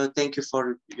 and thank you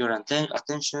for your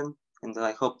attention, and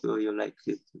I hope you like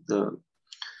the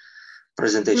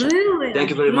presentation. Brilliant. Thank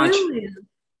you very much.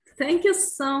 Thank you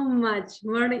so much.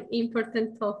 Very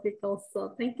important topic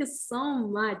also. Thank you so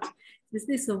much. This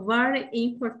is very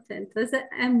important. It's an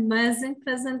amazing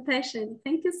presentation.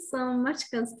 Thank you so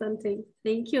much, Konstantin.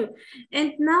 Thank you.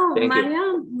 And now,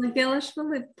 Mariam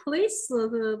Gelashvili, please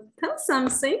tell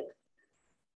something.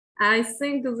 I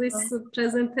think this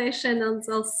presentation is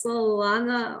also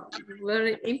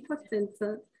very important.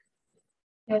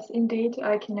 Yes, indeed,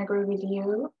 I can agree with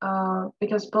you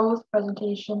because both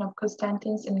presentation of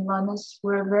Konstantin's and Lana's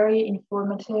were very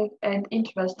informative and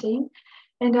interesting.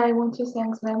 And I want to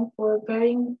thank them for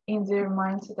bearing in their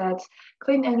minds that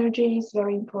clean energy is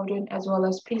very important as well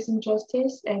as peace and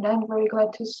justice. And I'm very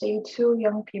glad to see two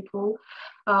young people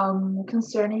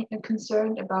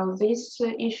concerned about these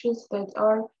issues that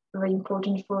are very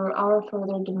important for our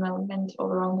further development all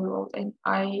around the world. And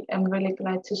I am really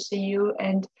glad to see you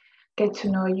and get to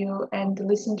know you and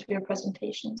listen to your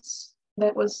presentations.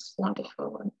 That was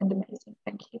wonderful and amazing.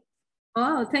 Thank you.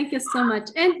 Oh, thank you so much.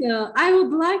 And I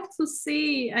would like to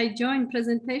see I join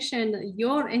presentation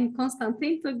Yor and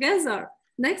Constantine together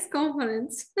next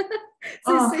conference.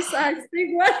 This is I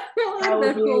think I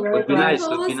would be wonderful. very Would be glad. nice,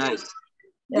 would be nice.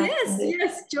 Yes, indeed.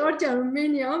 yes, Georgia,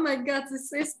 Armenia. Oh my God,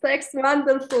 this is text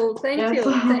wonderful. Thank Yes. you,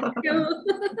 thank you.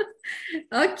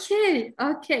 Okay,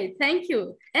 okay, thank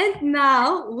you. And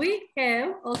now we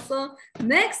have also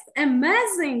next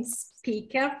amazing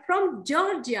speaker from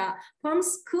Georgia, from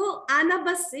school Anna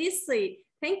Basisi.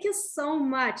 Thank you so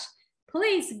much.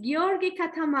 Please, Georgi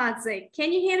Katamadze,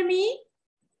 can you hear me?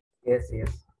 Yes,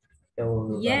 yes.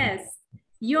 Yes,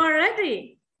 you are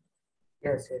ready?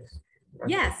 Yes, yes.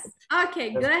 Yes,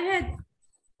 okay, go ahead.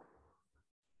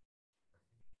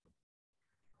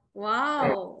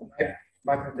 Wow.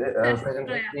 My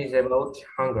presentation is about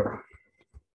hunger.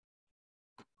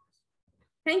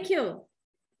 Thank you.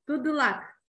 Good luck.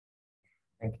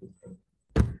 Thank you.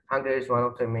 Hunger is one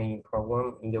of the main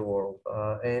problems in the world,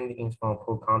 and in some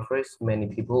poor countries, many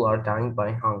people are dying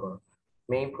by hunger.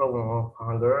 Main problem of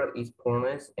hunger is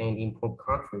poorness, and in poor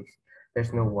countries,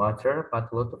 there's no water,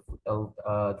 but a lot of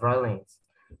dry lands.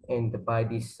 And by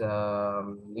this,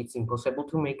 it's impossible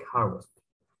to make harvest.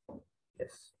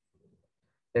 Yes.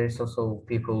 There is also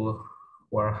people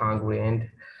who are hungry, and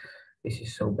this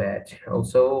is so bad.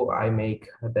 Also, I make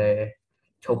the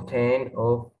top 10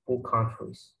 of poor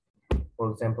countries.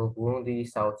 For example, Burundi,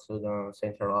 South Sudan,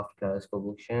 Central Africa,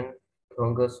 Revolution,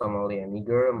 Congo, Somalia,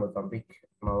 Niger, Mozambique,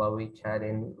 Malawi, Chad,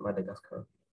 and Madagascar.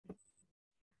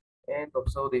 And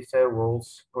also these are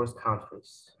world's poorest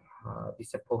countries. This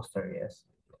is a poster, yes.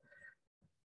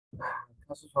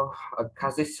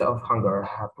 Causes of hunger.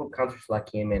 Poor countries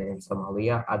like Yemen and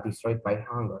Somalia are destroyed by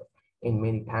hunger. And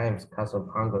many times, cause of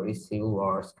hunger is civil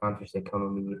wars, countries'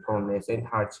 economy, poorness, and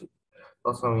hardship.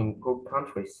 Also, in poor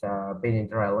countries, being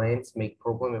dry lands make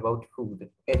problem about food,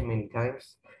 and many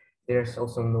times there's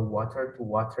also no water to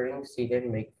watering seed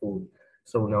and make food.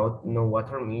 So no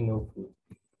water mean no food.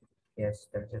 Yes,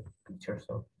 there's a picture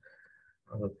of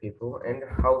hungry people. And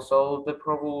how solve the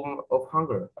problem of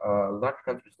hunger? Large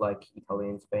countries like Italy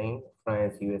and Spain,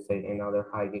 France, USA, and other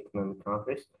high economic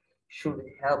countries should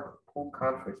help poor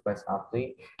countries by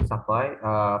supply,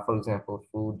 for example,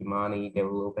 food, money,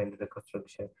 development,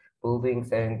 reconstruction,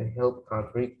 buildings, and help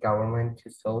country government to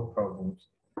solve problems.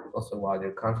 Also,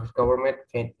 other countries' government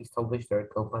can establish their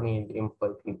company and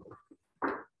employ people.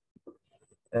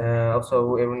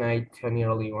 Also, every night,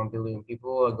 nearly 1 billion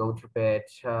people go to bed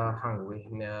hungry.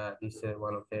 This is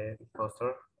one of the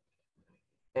poster.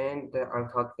 And I'm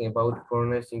talking about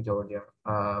poorness in Georgia.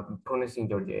 Poorness in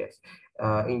Georgia, yes.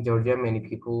 In Georgia, many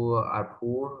people are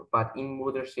poor, but in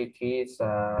modern cities,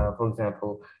 for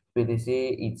example,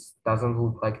 Tbilisi, it doesn't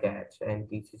look like that, and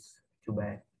this is too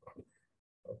bad.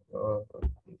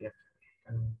 Yeah.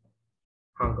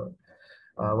 Hunger.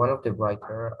 One of the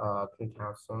writer, Clint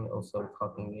Thompson, also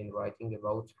talking in writing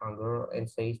about hunger and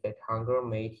says that hunger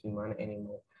made human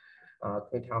animal.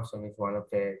 Clint Thompson is one of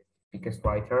the biggest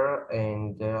writer,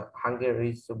 and hunger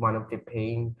is one of the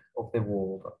pain of the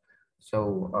world.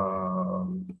 So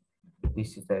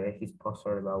this is his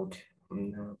poster about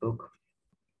book.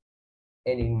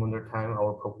 And in modern time,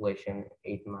 our population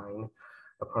 89%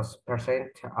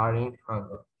 are in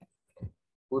hunger.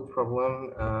 Food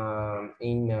problem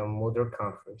in modern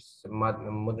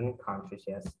countries,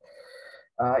 yes.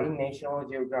 In National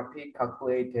Geographic,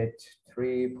 calculated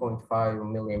 3.5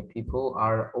 million people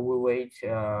are overweight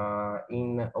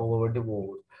in all over the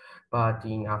world. But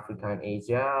in Africa and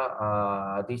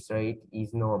Asia, this rate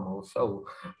is normal. So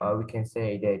we can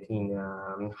say that in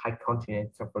high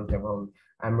continents, so for example,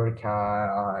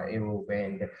 America, Europe,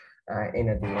 and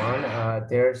another one,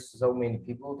 there's so many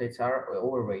people that are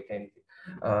overweight, and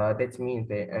that means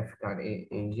that Africa and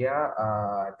Asia,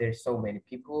 there's so many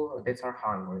people that are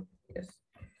hungry. Yes,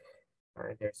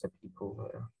 there's a people.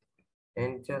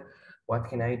 And what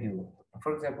can I do?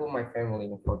 For example, my family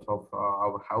in front of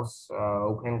our house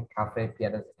open cafe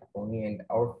Piadas Stefani, and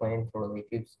our friends or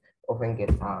relatives often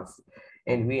get us,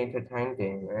 and we entertain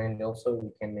them, and also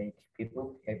we can make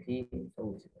people happy.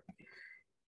 So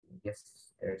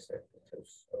yes, there's a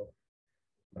photos of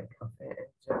my cafe.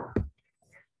 And,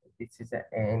 this is the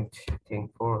end.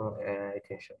 Thank for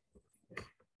attention.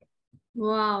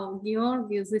 Wow,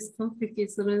 Georgi, this topic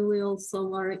is really also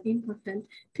very important.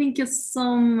 Thank you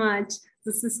so much.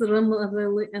 This is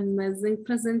really amazing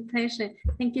presentation.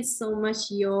 Thank you so much,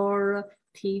 your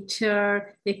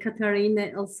teacher,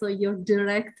 Ekaterina, also your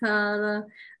director,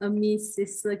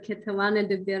 Mrs. Ketavana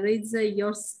de Beridze,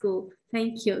 your school.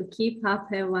 Thank you. Keep up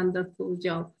a wonderful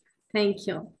job. Thank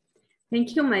you.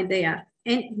 Thank you, my dear.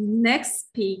 And next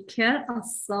speaker,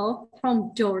 also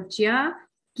from Georgia,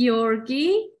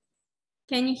 Georgi.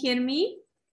 Can you hear me?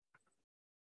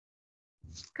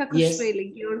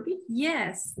 Kakashvili, Georgi?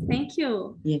 Yes, thank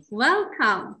you. Yes.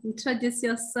 Welcome. Introduce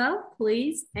yourself,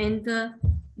 please, and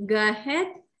go ahead.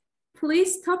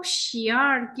 Please stop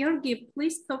share. Georgi,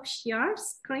 please stop share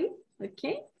screen,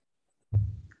 okay?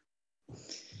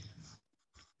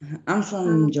 I'm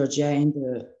from Georgia, and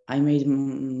I made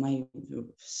my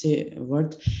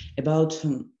word about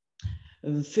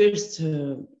first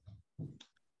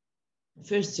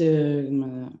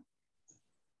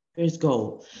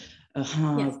goal,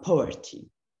 Yes.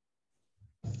 poverty.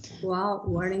 Wow,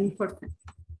 very important.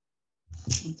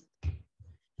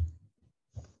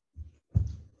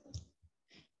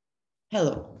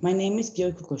 Hello, my name is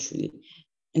Georg Kokoshvili,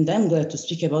 and I'm glad to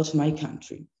speak about my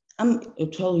country. I'm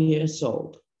 12 years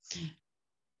old.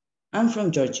 I'm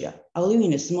from Georgia. I live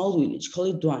in a small village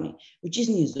called Duani, which is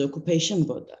near the occupation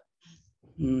border.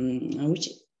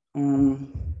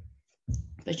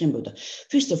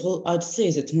 First of all, I'd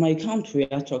say that my country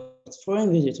attracts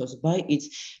foreign visitors by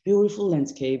its beautiful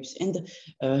landscapes and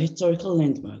historical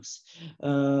landmarks.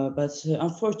 But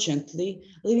unfortunately,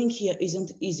 living here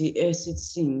isn't easy as it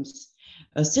seems.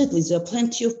 Sadly, there are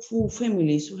plenty of poor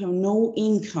families who have no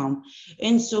income,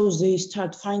 and so they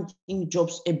start finding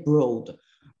jobs abroad.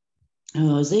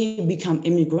 They become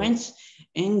immigrants,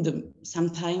 and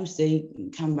sometimes they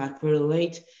come back very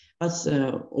late, but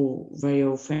or very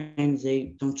often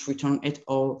they don't return at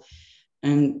all.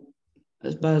 And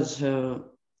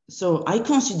so I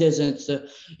consider that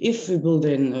if we build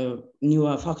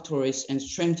newer factories and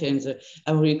strengthen the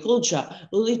agriculture,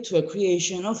 will lead to a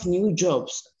creation of new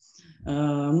jobs.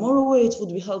 Moreover, it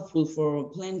would be helpful for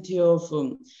plenty of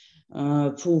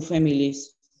poor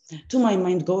families. To my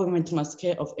mind, government must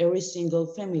care of every single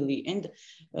family and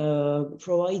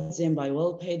provide them by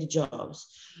well-paid jobs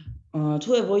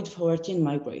to avoid poverty and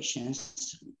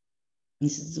migrations.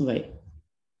 This is the way.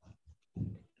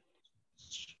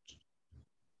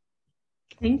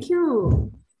 Thank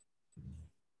you.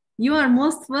 You are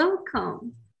most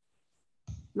welcome,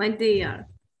 my dear.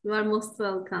 You are most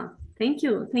welcome. Thank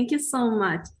you. Thank you so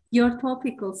much. Your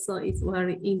topic also is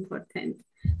very important.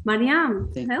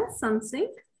 Mariam, tell something.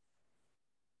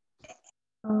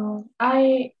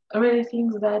 I really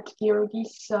think that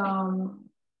Georgi's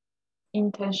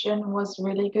intention was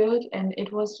really good, and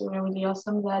it was really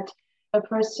awesome that a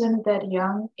person that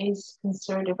young is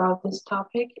concerned about this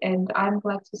topic. And I'm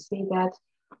glad to see that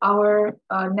our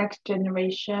next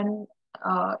generation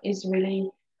is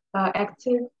really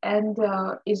active and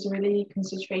is really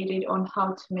concentrated on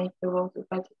how to make the world a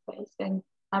better place. And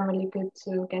I'm really good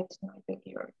to get to know you,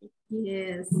 Georgi.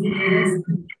 Yes, yes,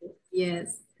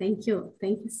 yes. Thank you.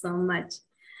 Thank you so much.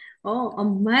 Oh,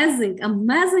 amazing,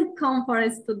 amazing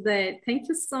conference today. Thank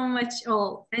you so much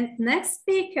all. And next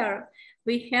speaker,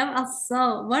 we have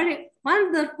also very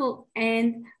wonderful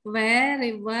and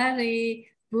very, very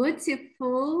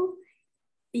beautiful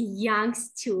young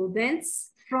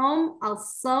students from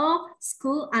also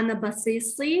school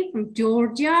Anabasisi from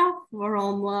Georgia,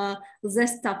 from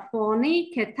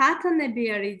Zestafoni, Ketata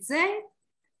Nebiaridze.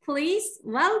 Please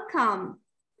welcome.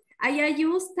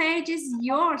 IIU stage is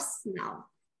yours now.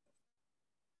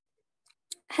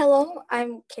 Hello,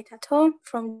 I'm Ketato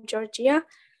from Georgia,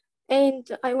 and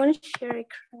I want to share a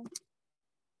screen.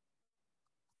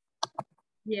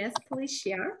 Yes, please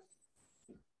share.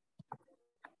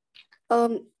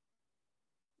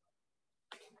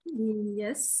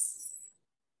 Yes,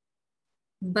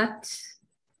 but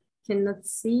cannot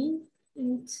see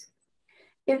it.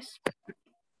 Yes.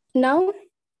 Now?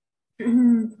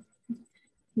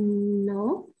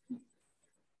 No.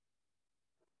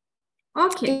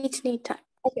 Okay. It's need time.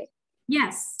 Okay.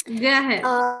 Yes, go ahead.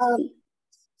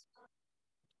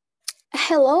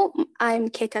 Hello, I'm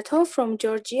Ketato from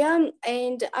Georgia,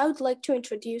 and I would like to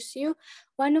introduce you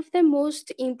one of the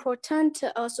most important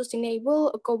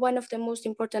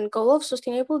goal of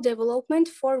sustainable development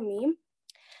for me.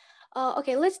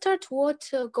 Okay, let's start what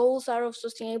goals are of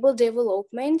sustainable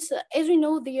development. As we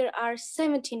know, there are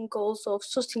 17 goals of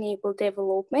sustainable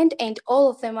development, and all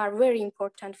of them are very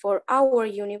important for our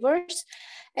universe.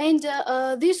 And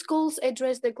these goals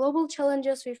address the global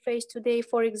challenges we face today,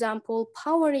 for example,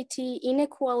 poverty,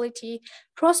 inequality,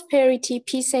 prosperity,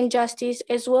 peace and justice,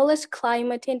 as well as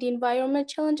climate and environment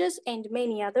challenges, and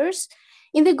many others.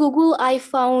 In the Google, I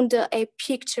found a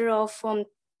picture of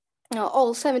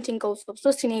all 17 goals of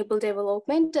sustainable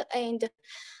development, and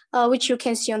which you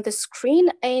can see on the screen.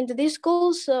 And these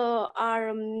goals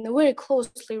are very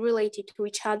closely related to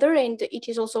each other, and it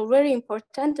is also very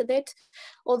important that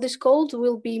all these goals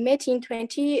will be met in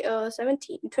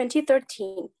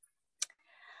 2013.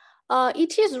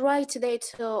 It is right that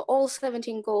all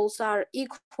 17 goals are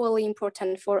equally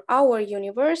important for our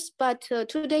universe, but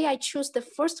today I choose the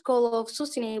first goal of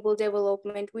sustainable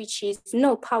development, which is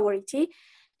no poverty,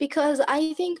 because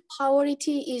I think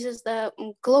poverty is the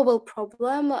global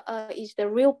problem, is the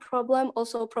real problem,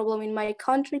 also a problem in my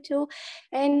country too,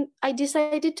 and I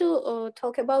decided to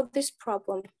talk about this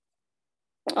problem.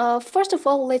 First of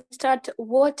all, let's start.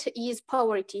 What is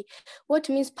poverty? What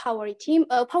means poverty?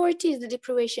 Poverty is the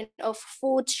deprivation of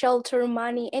food, shelter,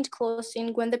 money, and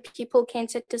clothing when the people can't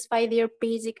satisfy their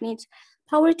basic needs.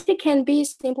 Poverty can be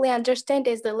simply understood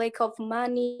as the lack of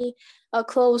money,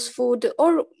 clothes, food,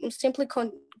 or simply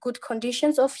good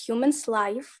conditions of human's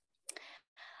life.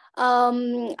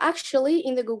 Actually,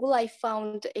 in the Google, I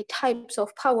found a types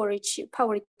of poverty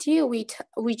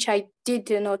which I did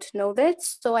not know that.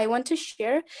 So I want to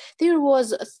share. There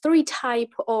was three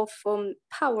type of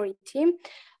poverty.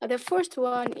 The first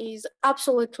one is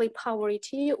absolutely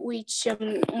poverty, which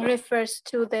refers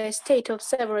to the state of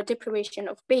severe deprivation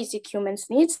of basic human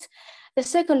needs. The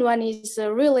second one is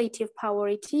relative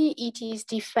poverty. It is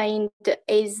defined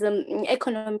as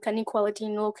economic inequality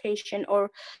in location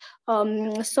or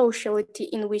sociality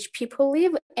in which people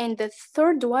live. And the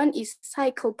third one is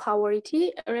cycle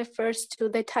poverty, refers to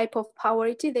the type of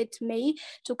poverty that may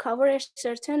to cover a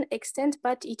certain extent,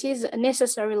 but it is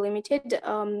necessarily limited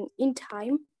in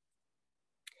time.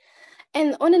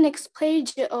 And on the next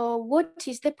page, what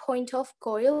is the point of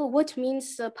goal? What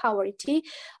means poverty?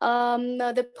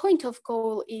 The point of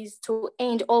goal is to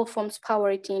end all forms of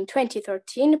poverty in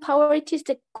 2013. Poverty is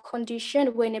the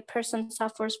condition when a person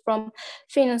suffers from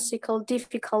financial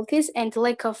difficulties and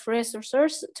lack of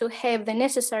resources to have the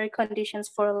necessary conditions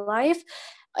for life.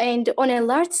 And on a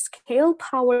large scale,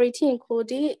 poverty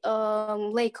including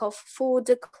lack of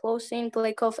food, clothing,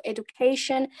 lack of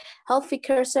education,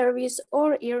 healthcare service,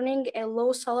 or earning a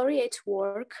low salary at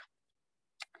work.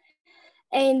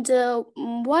 And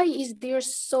why is there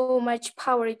so much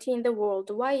poverty in the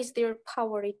world? Why is there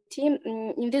poverty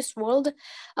in this world?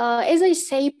 As I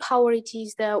say, poverty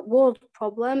is the world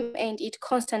problem and it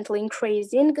constantly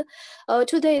increasing.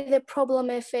 Today, the problem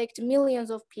affects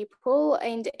millions of people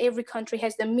and every country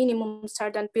has the minimum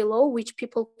standard below which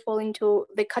people fall into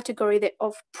the category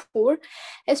of poor,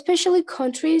 especially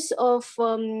countries of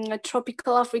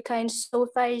tropical Africa and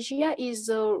South Asia is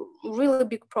a really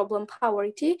big problem,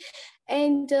 poverty.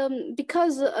 And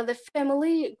because the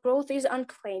family growth is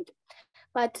unplanned.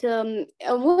 But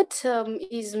what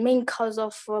is main cause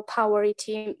of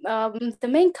poverty? The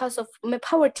main cause of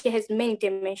poverty has many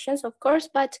dimensions, of course,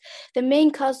 but the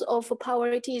main cause of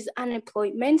poverty is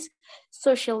unemployment,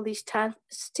 social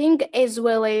distancing, as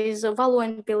well as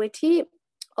vulnerability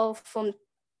of a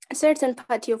certain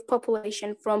party of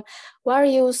population from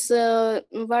various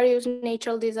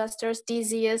natural disasters,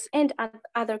 disease, and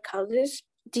other causes.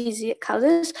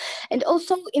 And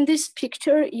also in this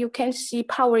picture you can see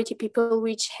poverty people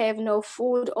which have no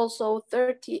food, also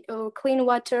 30 clean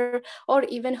water or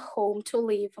even home to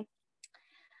live.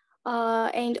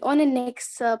 And on the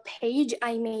next page,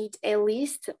 I made a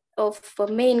list of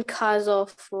main cause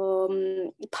of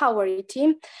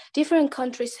poverty. Different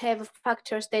countries have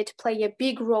factors that play a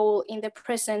big role in the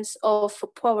presence of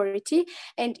poverty.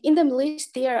 And in the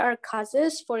list, there are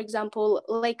causes, for example,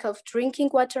 lack of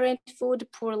drinking water and food,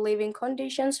 poor living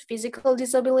conditions, physical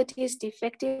disabilities,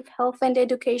 defective health and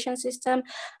education system,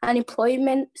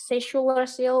 unemployment, sexual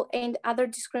harassment, and other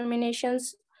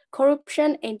discriminations,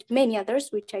 corruption, and many others,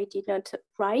 which I did not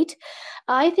write.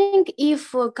 I think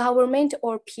if government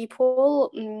or people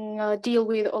deal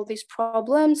with all these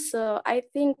problems, I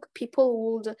think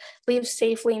people would live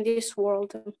safely in this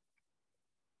world.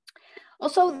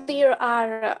 Also, there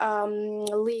are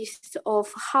lists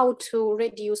of how to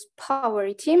reduce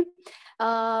poverty.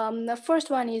 The first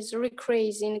one is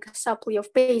increasing supply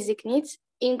of basic needs.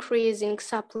 increasing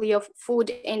supply of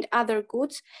food and other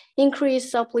goods,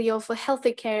 increased supply of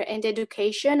healthcare and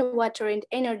education, water and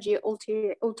energy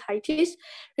utilities,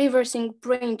 reversing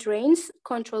brain drains,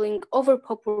 controlling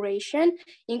overpopulation,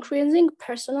 increasing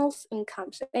personal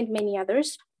incomes, and many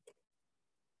others.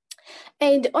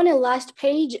 And on the last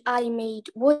page, I made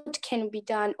what can be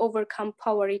done overcome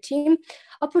poverty.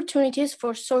 Opportunities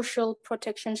for social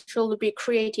protection should be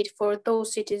created for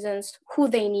those citizens who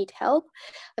they need help.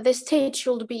 The state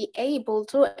should be able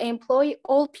to employ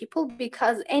all people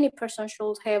because any person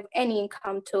should have any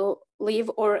income to live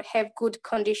or have good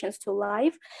conditions to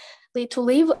live.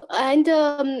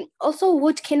 And also,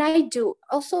 what can I do?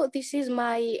 Also, this is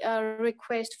my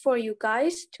request for you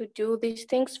guys to do these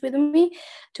things with me,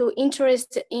 to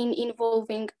interest in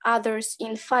involving others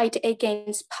in fight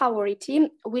against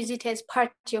poverty, visit as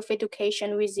part of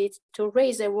education visits to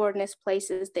raise awareness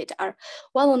places that are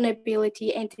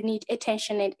vulnerability and need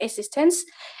attention and assistance.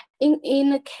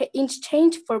 In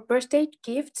exchange for birthday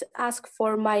gifts, ask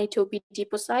for money to be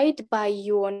deposited by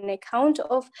you on account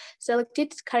of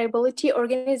selected caritable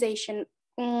organization.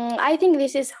 I think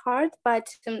this is hard,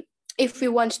 but if we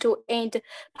want to end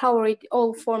poverty,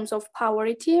 all forms of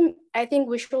poverty, I think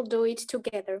we should do it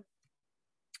together.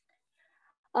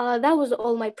 That was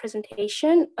all my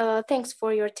presentation. Thanks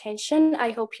for your attention.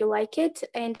 I hope you like it.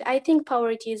 And I think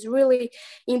poverty is really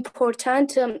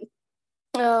important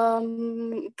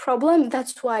problem.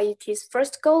 That's why it is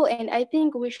first goal, and I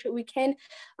think we can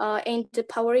end the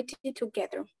poverty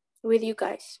together with you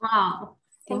guys. Wow.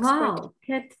 Thanks. Wow,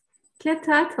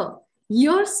 Ketato,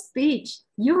 your speech,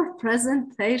 your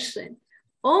presentation.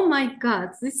 Oh my God,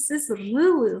 this is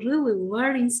really, really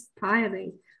very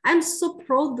inspiring. I'm so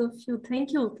proud of you.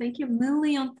 Thank you,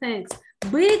 million thanks.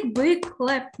 Big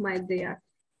clap, my dear.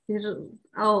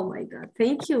 Oh my God,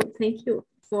 thank you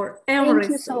for everything.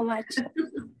 Thank you so much.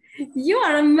 You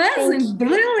are amazing,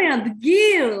 brilliant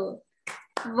girl.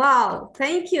 Wow,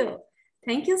 thank you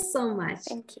so much.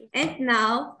 Thank you. And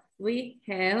now we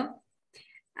have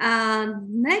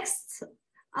next,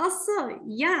 also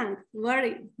young,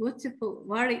 very beautiful,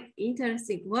 very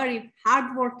interesting, very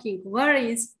hardworking,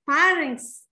 very inspiring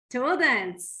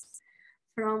students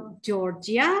from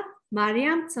Georgia,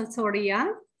 Mariam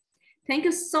Tsatorian. Thank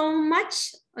you so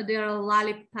much, dear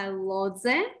Lali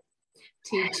Palodze,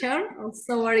 teacher,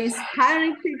 also very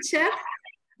inspiring teacher.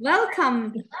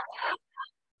 Welcome.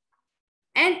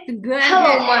 And go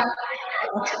ahead.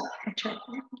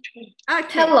 Okay.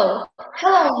 Hello,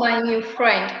 my new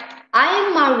friend. I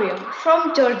am Mariam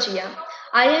from Georgia.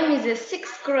 I am in the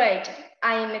 6th grade.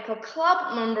 I am a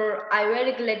club member. I'm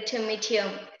very glad to meet you.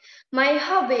 My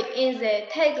hobby is to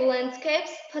take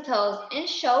landscapes, photos, and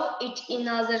show it in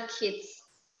other kids.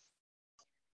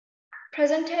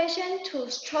 Presentation to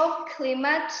stop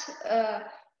climate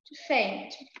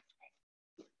change.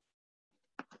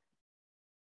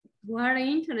 Very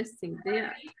interesting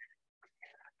there.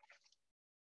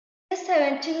 The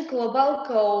 17 global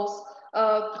goals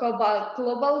on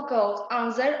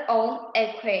their own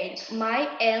equate. My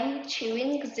aim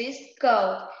achieving this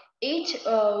goal, it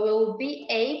will be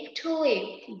able to live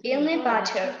in a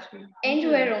better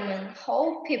environment,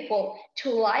 how people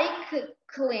to like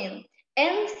clean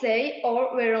and their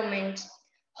environment,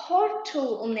 how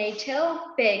to nature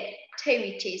big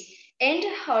activities, and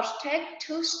hashtag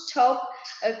to stop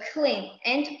clean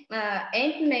and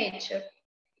nature.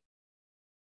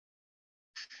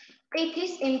 It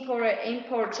is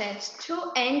important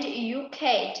to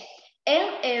educate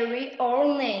and every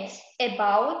awareness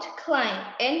about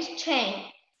climate change.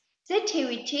 The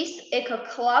activities Eco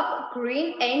Club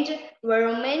Green and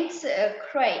Environment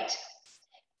create.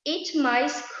 At my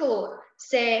school,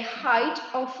 the height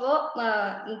of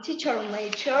teacher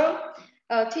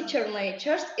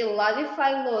lectures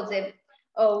 11 lodge.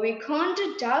 We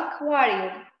can't dark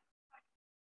aquarium.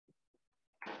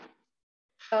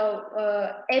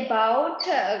 About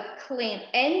clean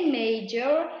and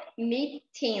major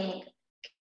meeting.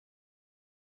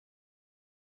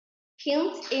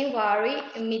 Hints in very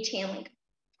meeting.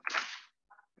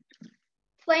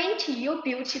 Plant your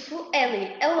beautiful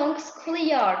alley along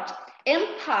schoolyard and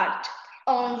park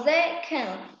on the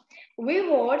can. We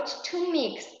want to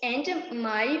mix and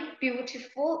my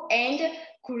beautiful and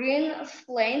green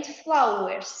plant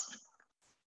flowers.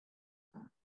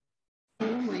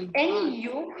 And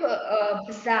you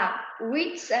observe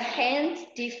with hands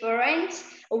different.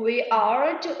 We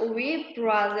brother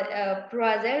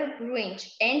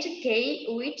Grinch and gay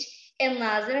with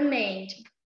another maid.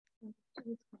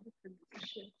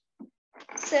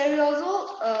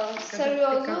 Serioso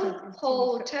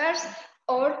holders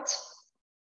or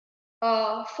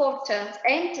Fortune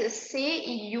and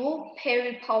CEU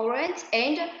peri-parent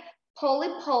and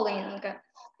polypolling.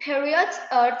 Period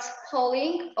Earth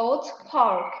polling out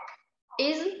park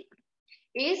is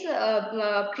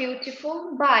a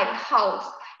beautiful by house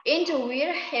and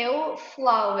will have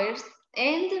flowers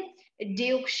and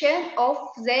duration of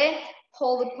the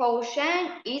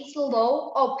pollination is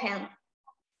low open.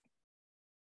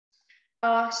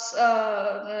 On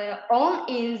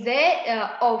in the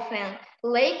open.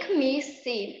 Let me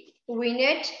see. We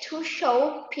need to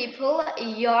show people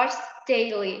yours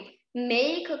daily.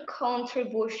 Make a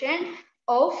contribution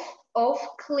of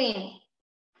clean.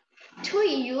 To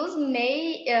use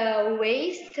may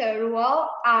waste rural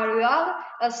area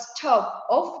stop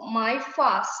of my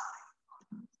fast.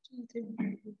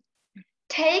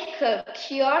 Take care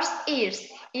ears.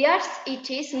 Yes,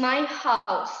 it is my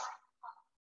house.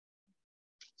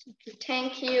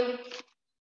 Thank you.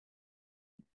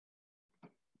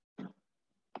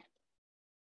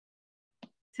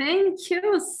 Thank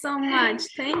you so much.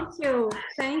 Thank you.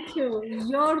 Thank you.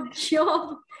 Your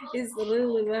job is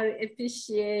really very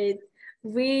appreciated.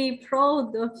 We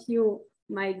proud of you,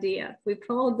 my dear. We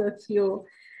proud of you.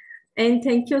 And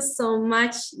thank you so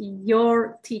much,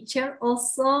 your teacher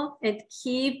also, and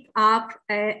keep up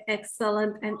an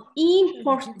excellent and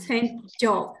important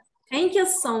job. Thank you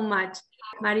so much.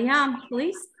 Mariam,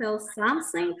 please tell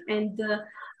something. And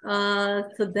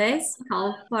today's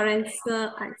conference,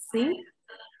 I think,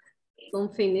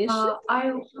 don't finish.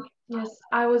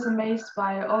 I was amazed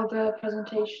by all the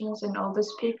presentations and all the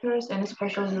speakers, and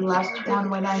especially the last one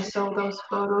when I saw those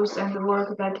photos and the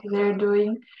work that they're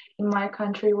doing in my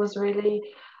country was really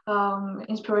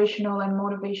inspirational and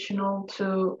motivational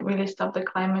to really stop the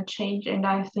climate change. And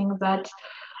I think that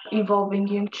involving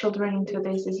young children into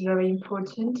this is very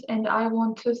important. And I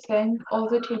want to thank all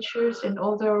the teachers and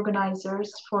all the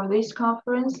organizers for this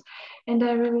conference. And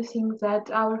I really think that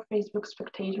our Facebook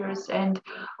spectators and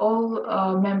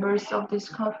all members of this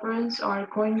conference are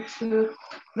going to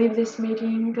leave this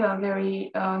meeting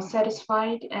very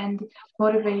satisfied and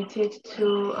motivated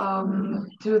to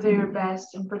do their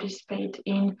best and participate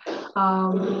in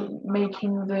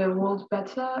making the world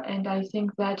better. And I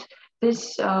think that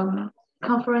this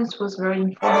conference was very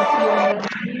informative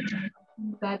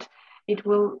and that it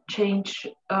will change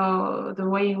the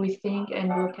way we think and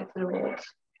look at the world.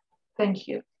 Thank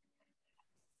you.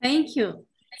 Thank you.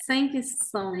 Thank you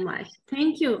so much.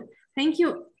 Thank you. Thank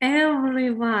you,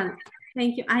 everyone.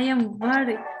 Thank you. I am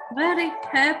very, very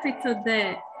happy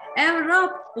today.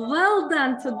 Europe, well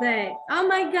done today. Oh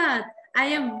my God. I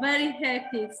am very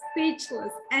happy,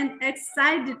 speechless, and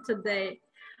excited today.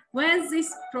 When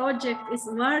this project is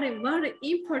very, very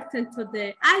important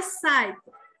today, I cite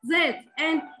that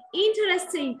an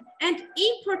interesting and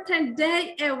important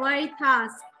day awaits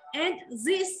us. And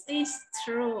this is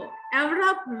true.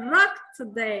 Europe rocked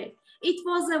today. It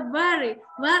was a very,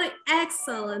 very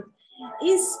excellent,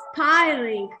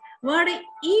 inspiring, very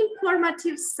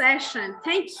informative session.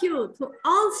 Thank you to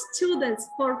all students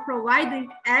for providing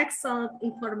excellent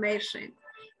information.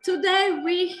 Today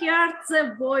we heard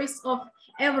the voice of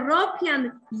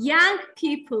European young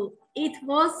people. It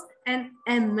was an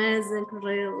amazing,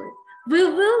 really. We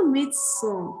will meet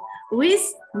soon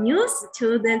with new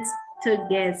students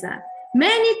together.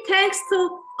 Many thanks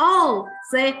to all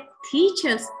the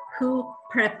teachers who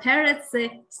prepared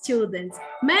the students.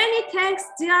 Many thanks,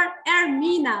 dear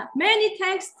Ermina. Many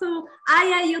thanks to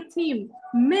IIU team.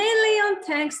 Million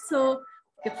thanks to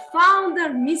the founder,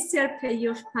 Mr.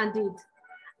 Peyush Pandit.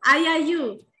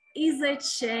 IIU is a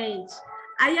change.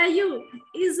 IIU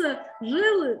is a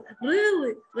really,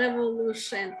 really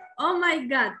revolution. Oh my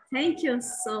God, thank you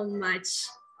so much.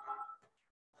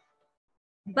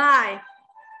 Bye.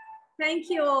 Thank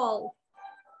you all.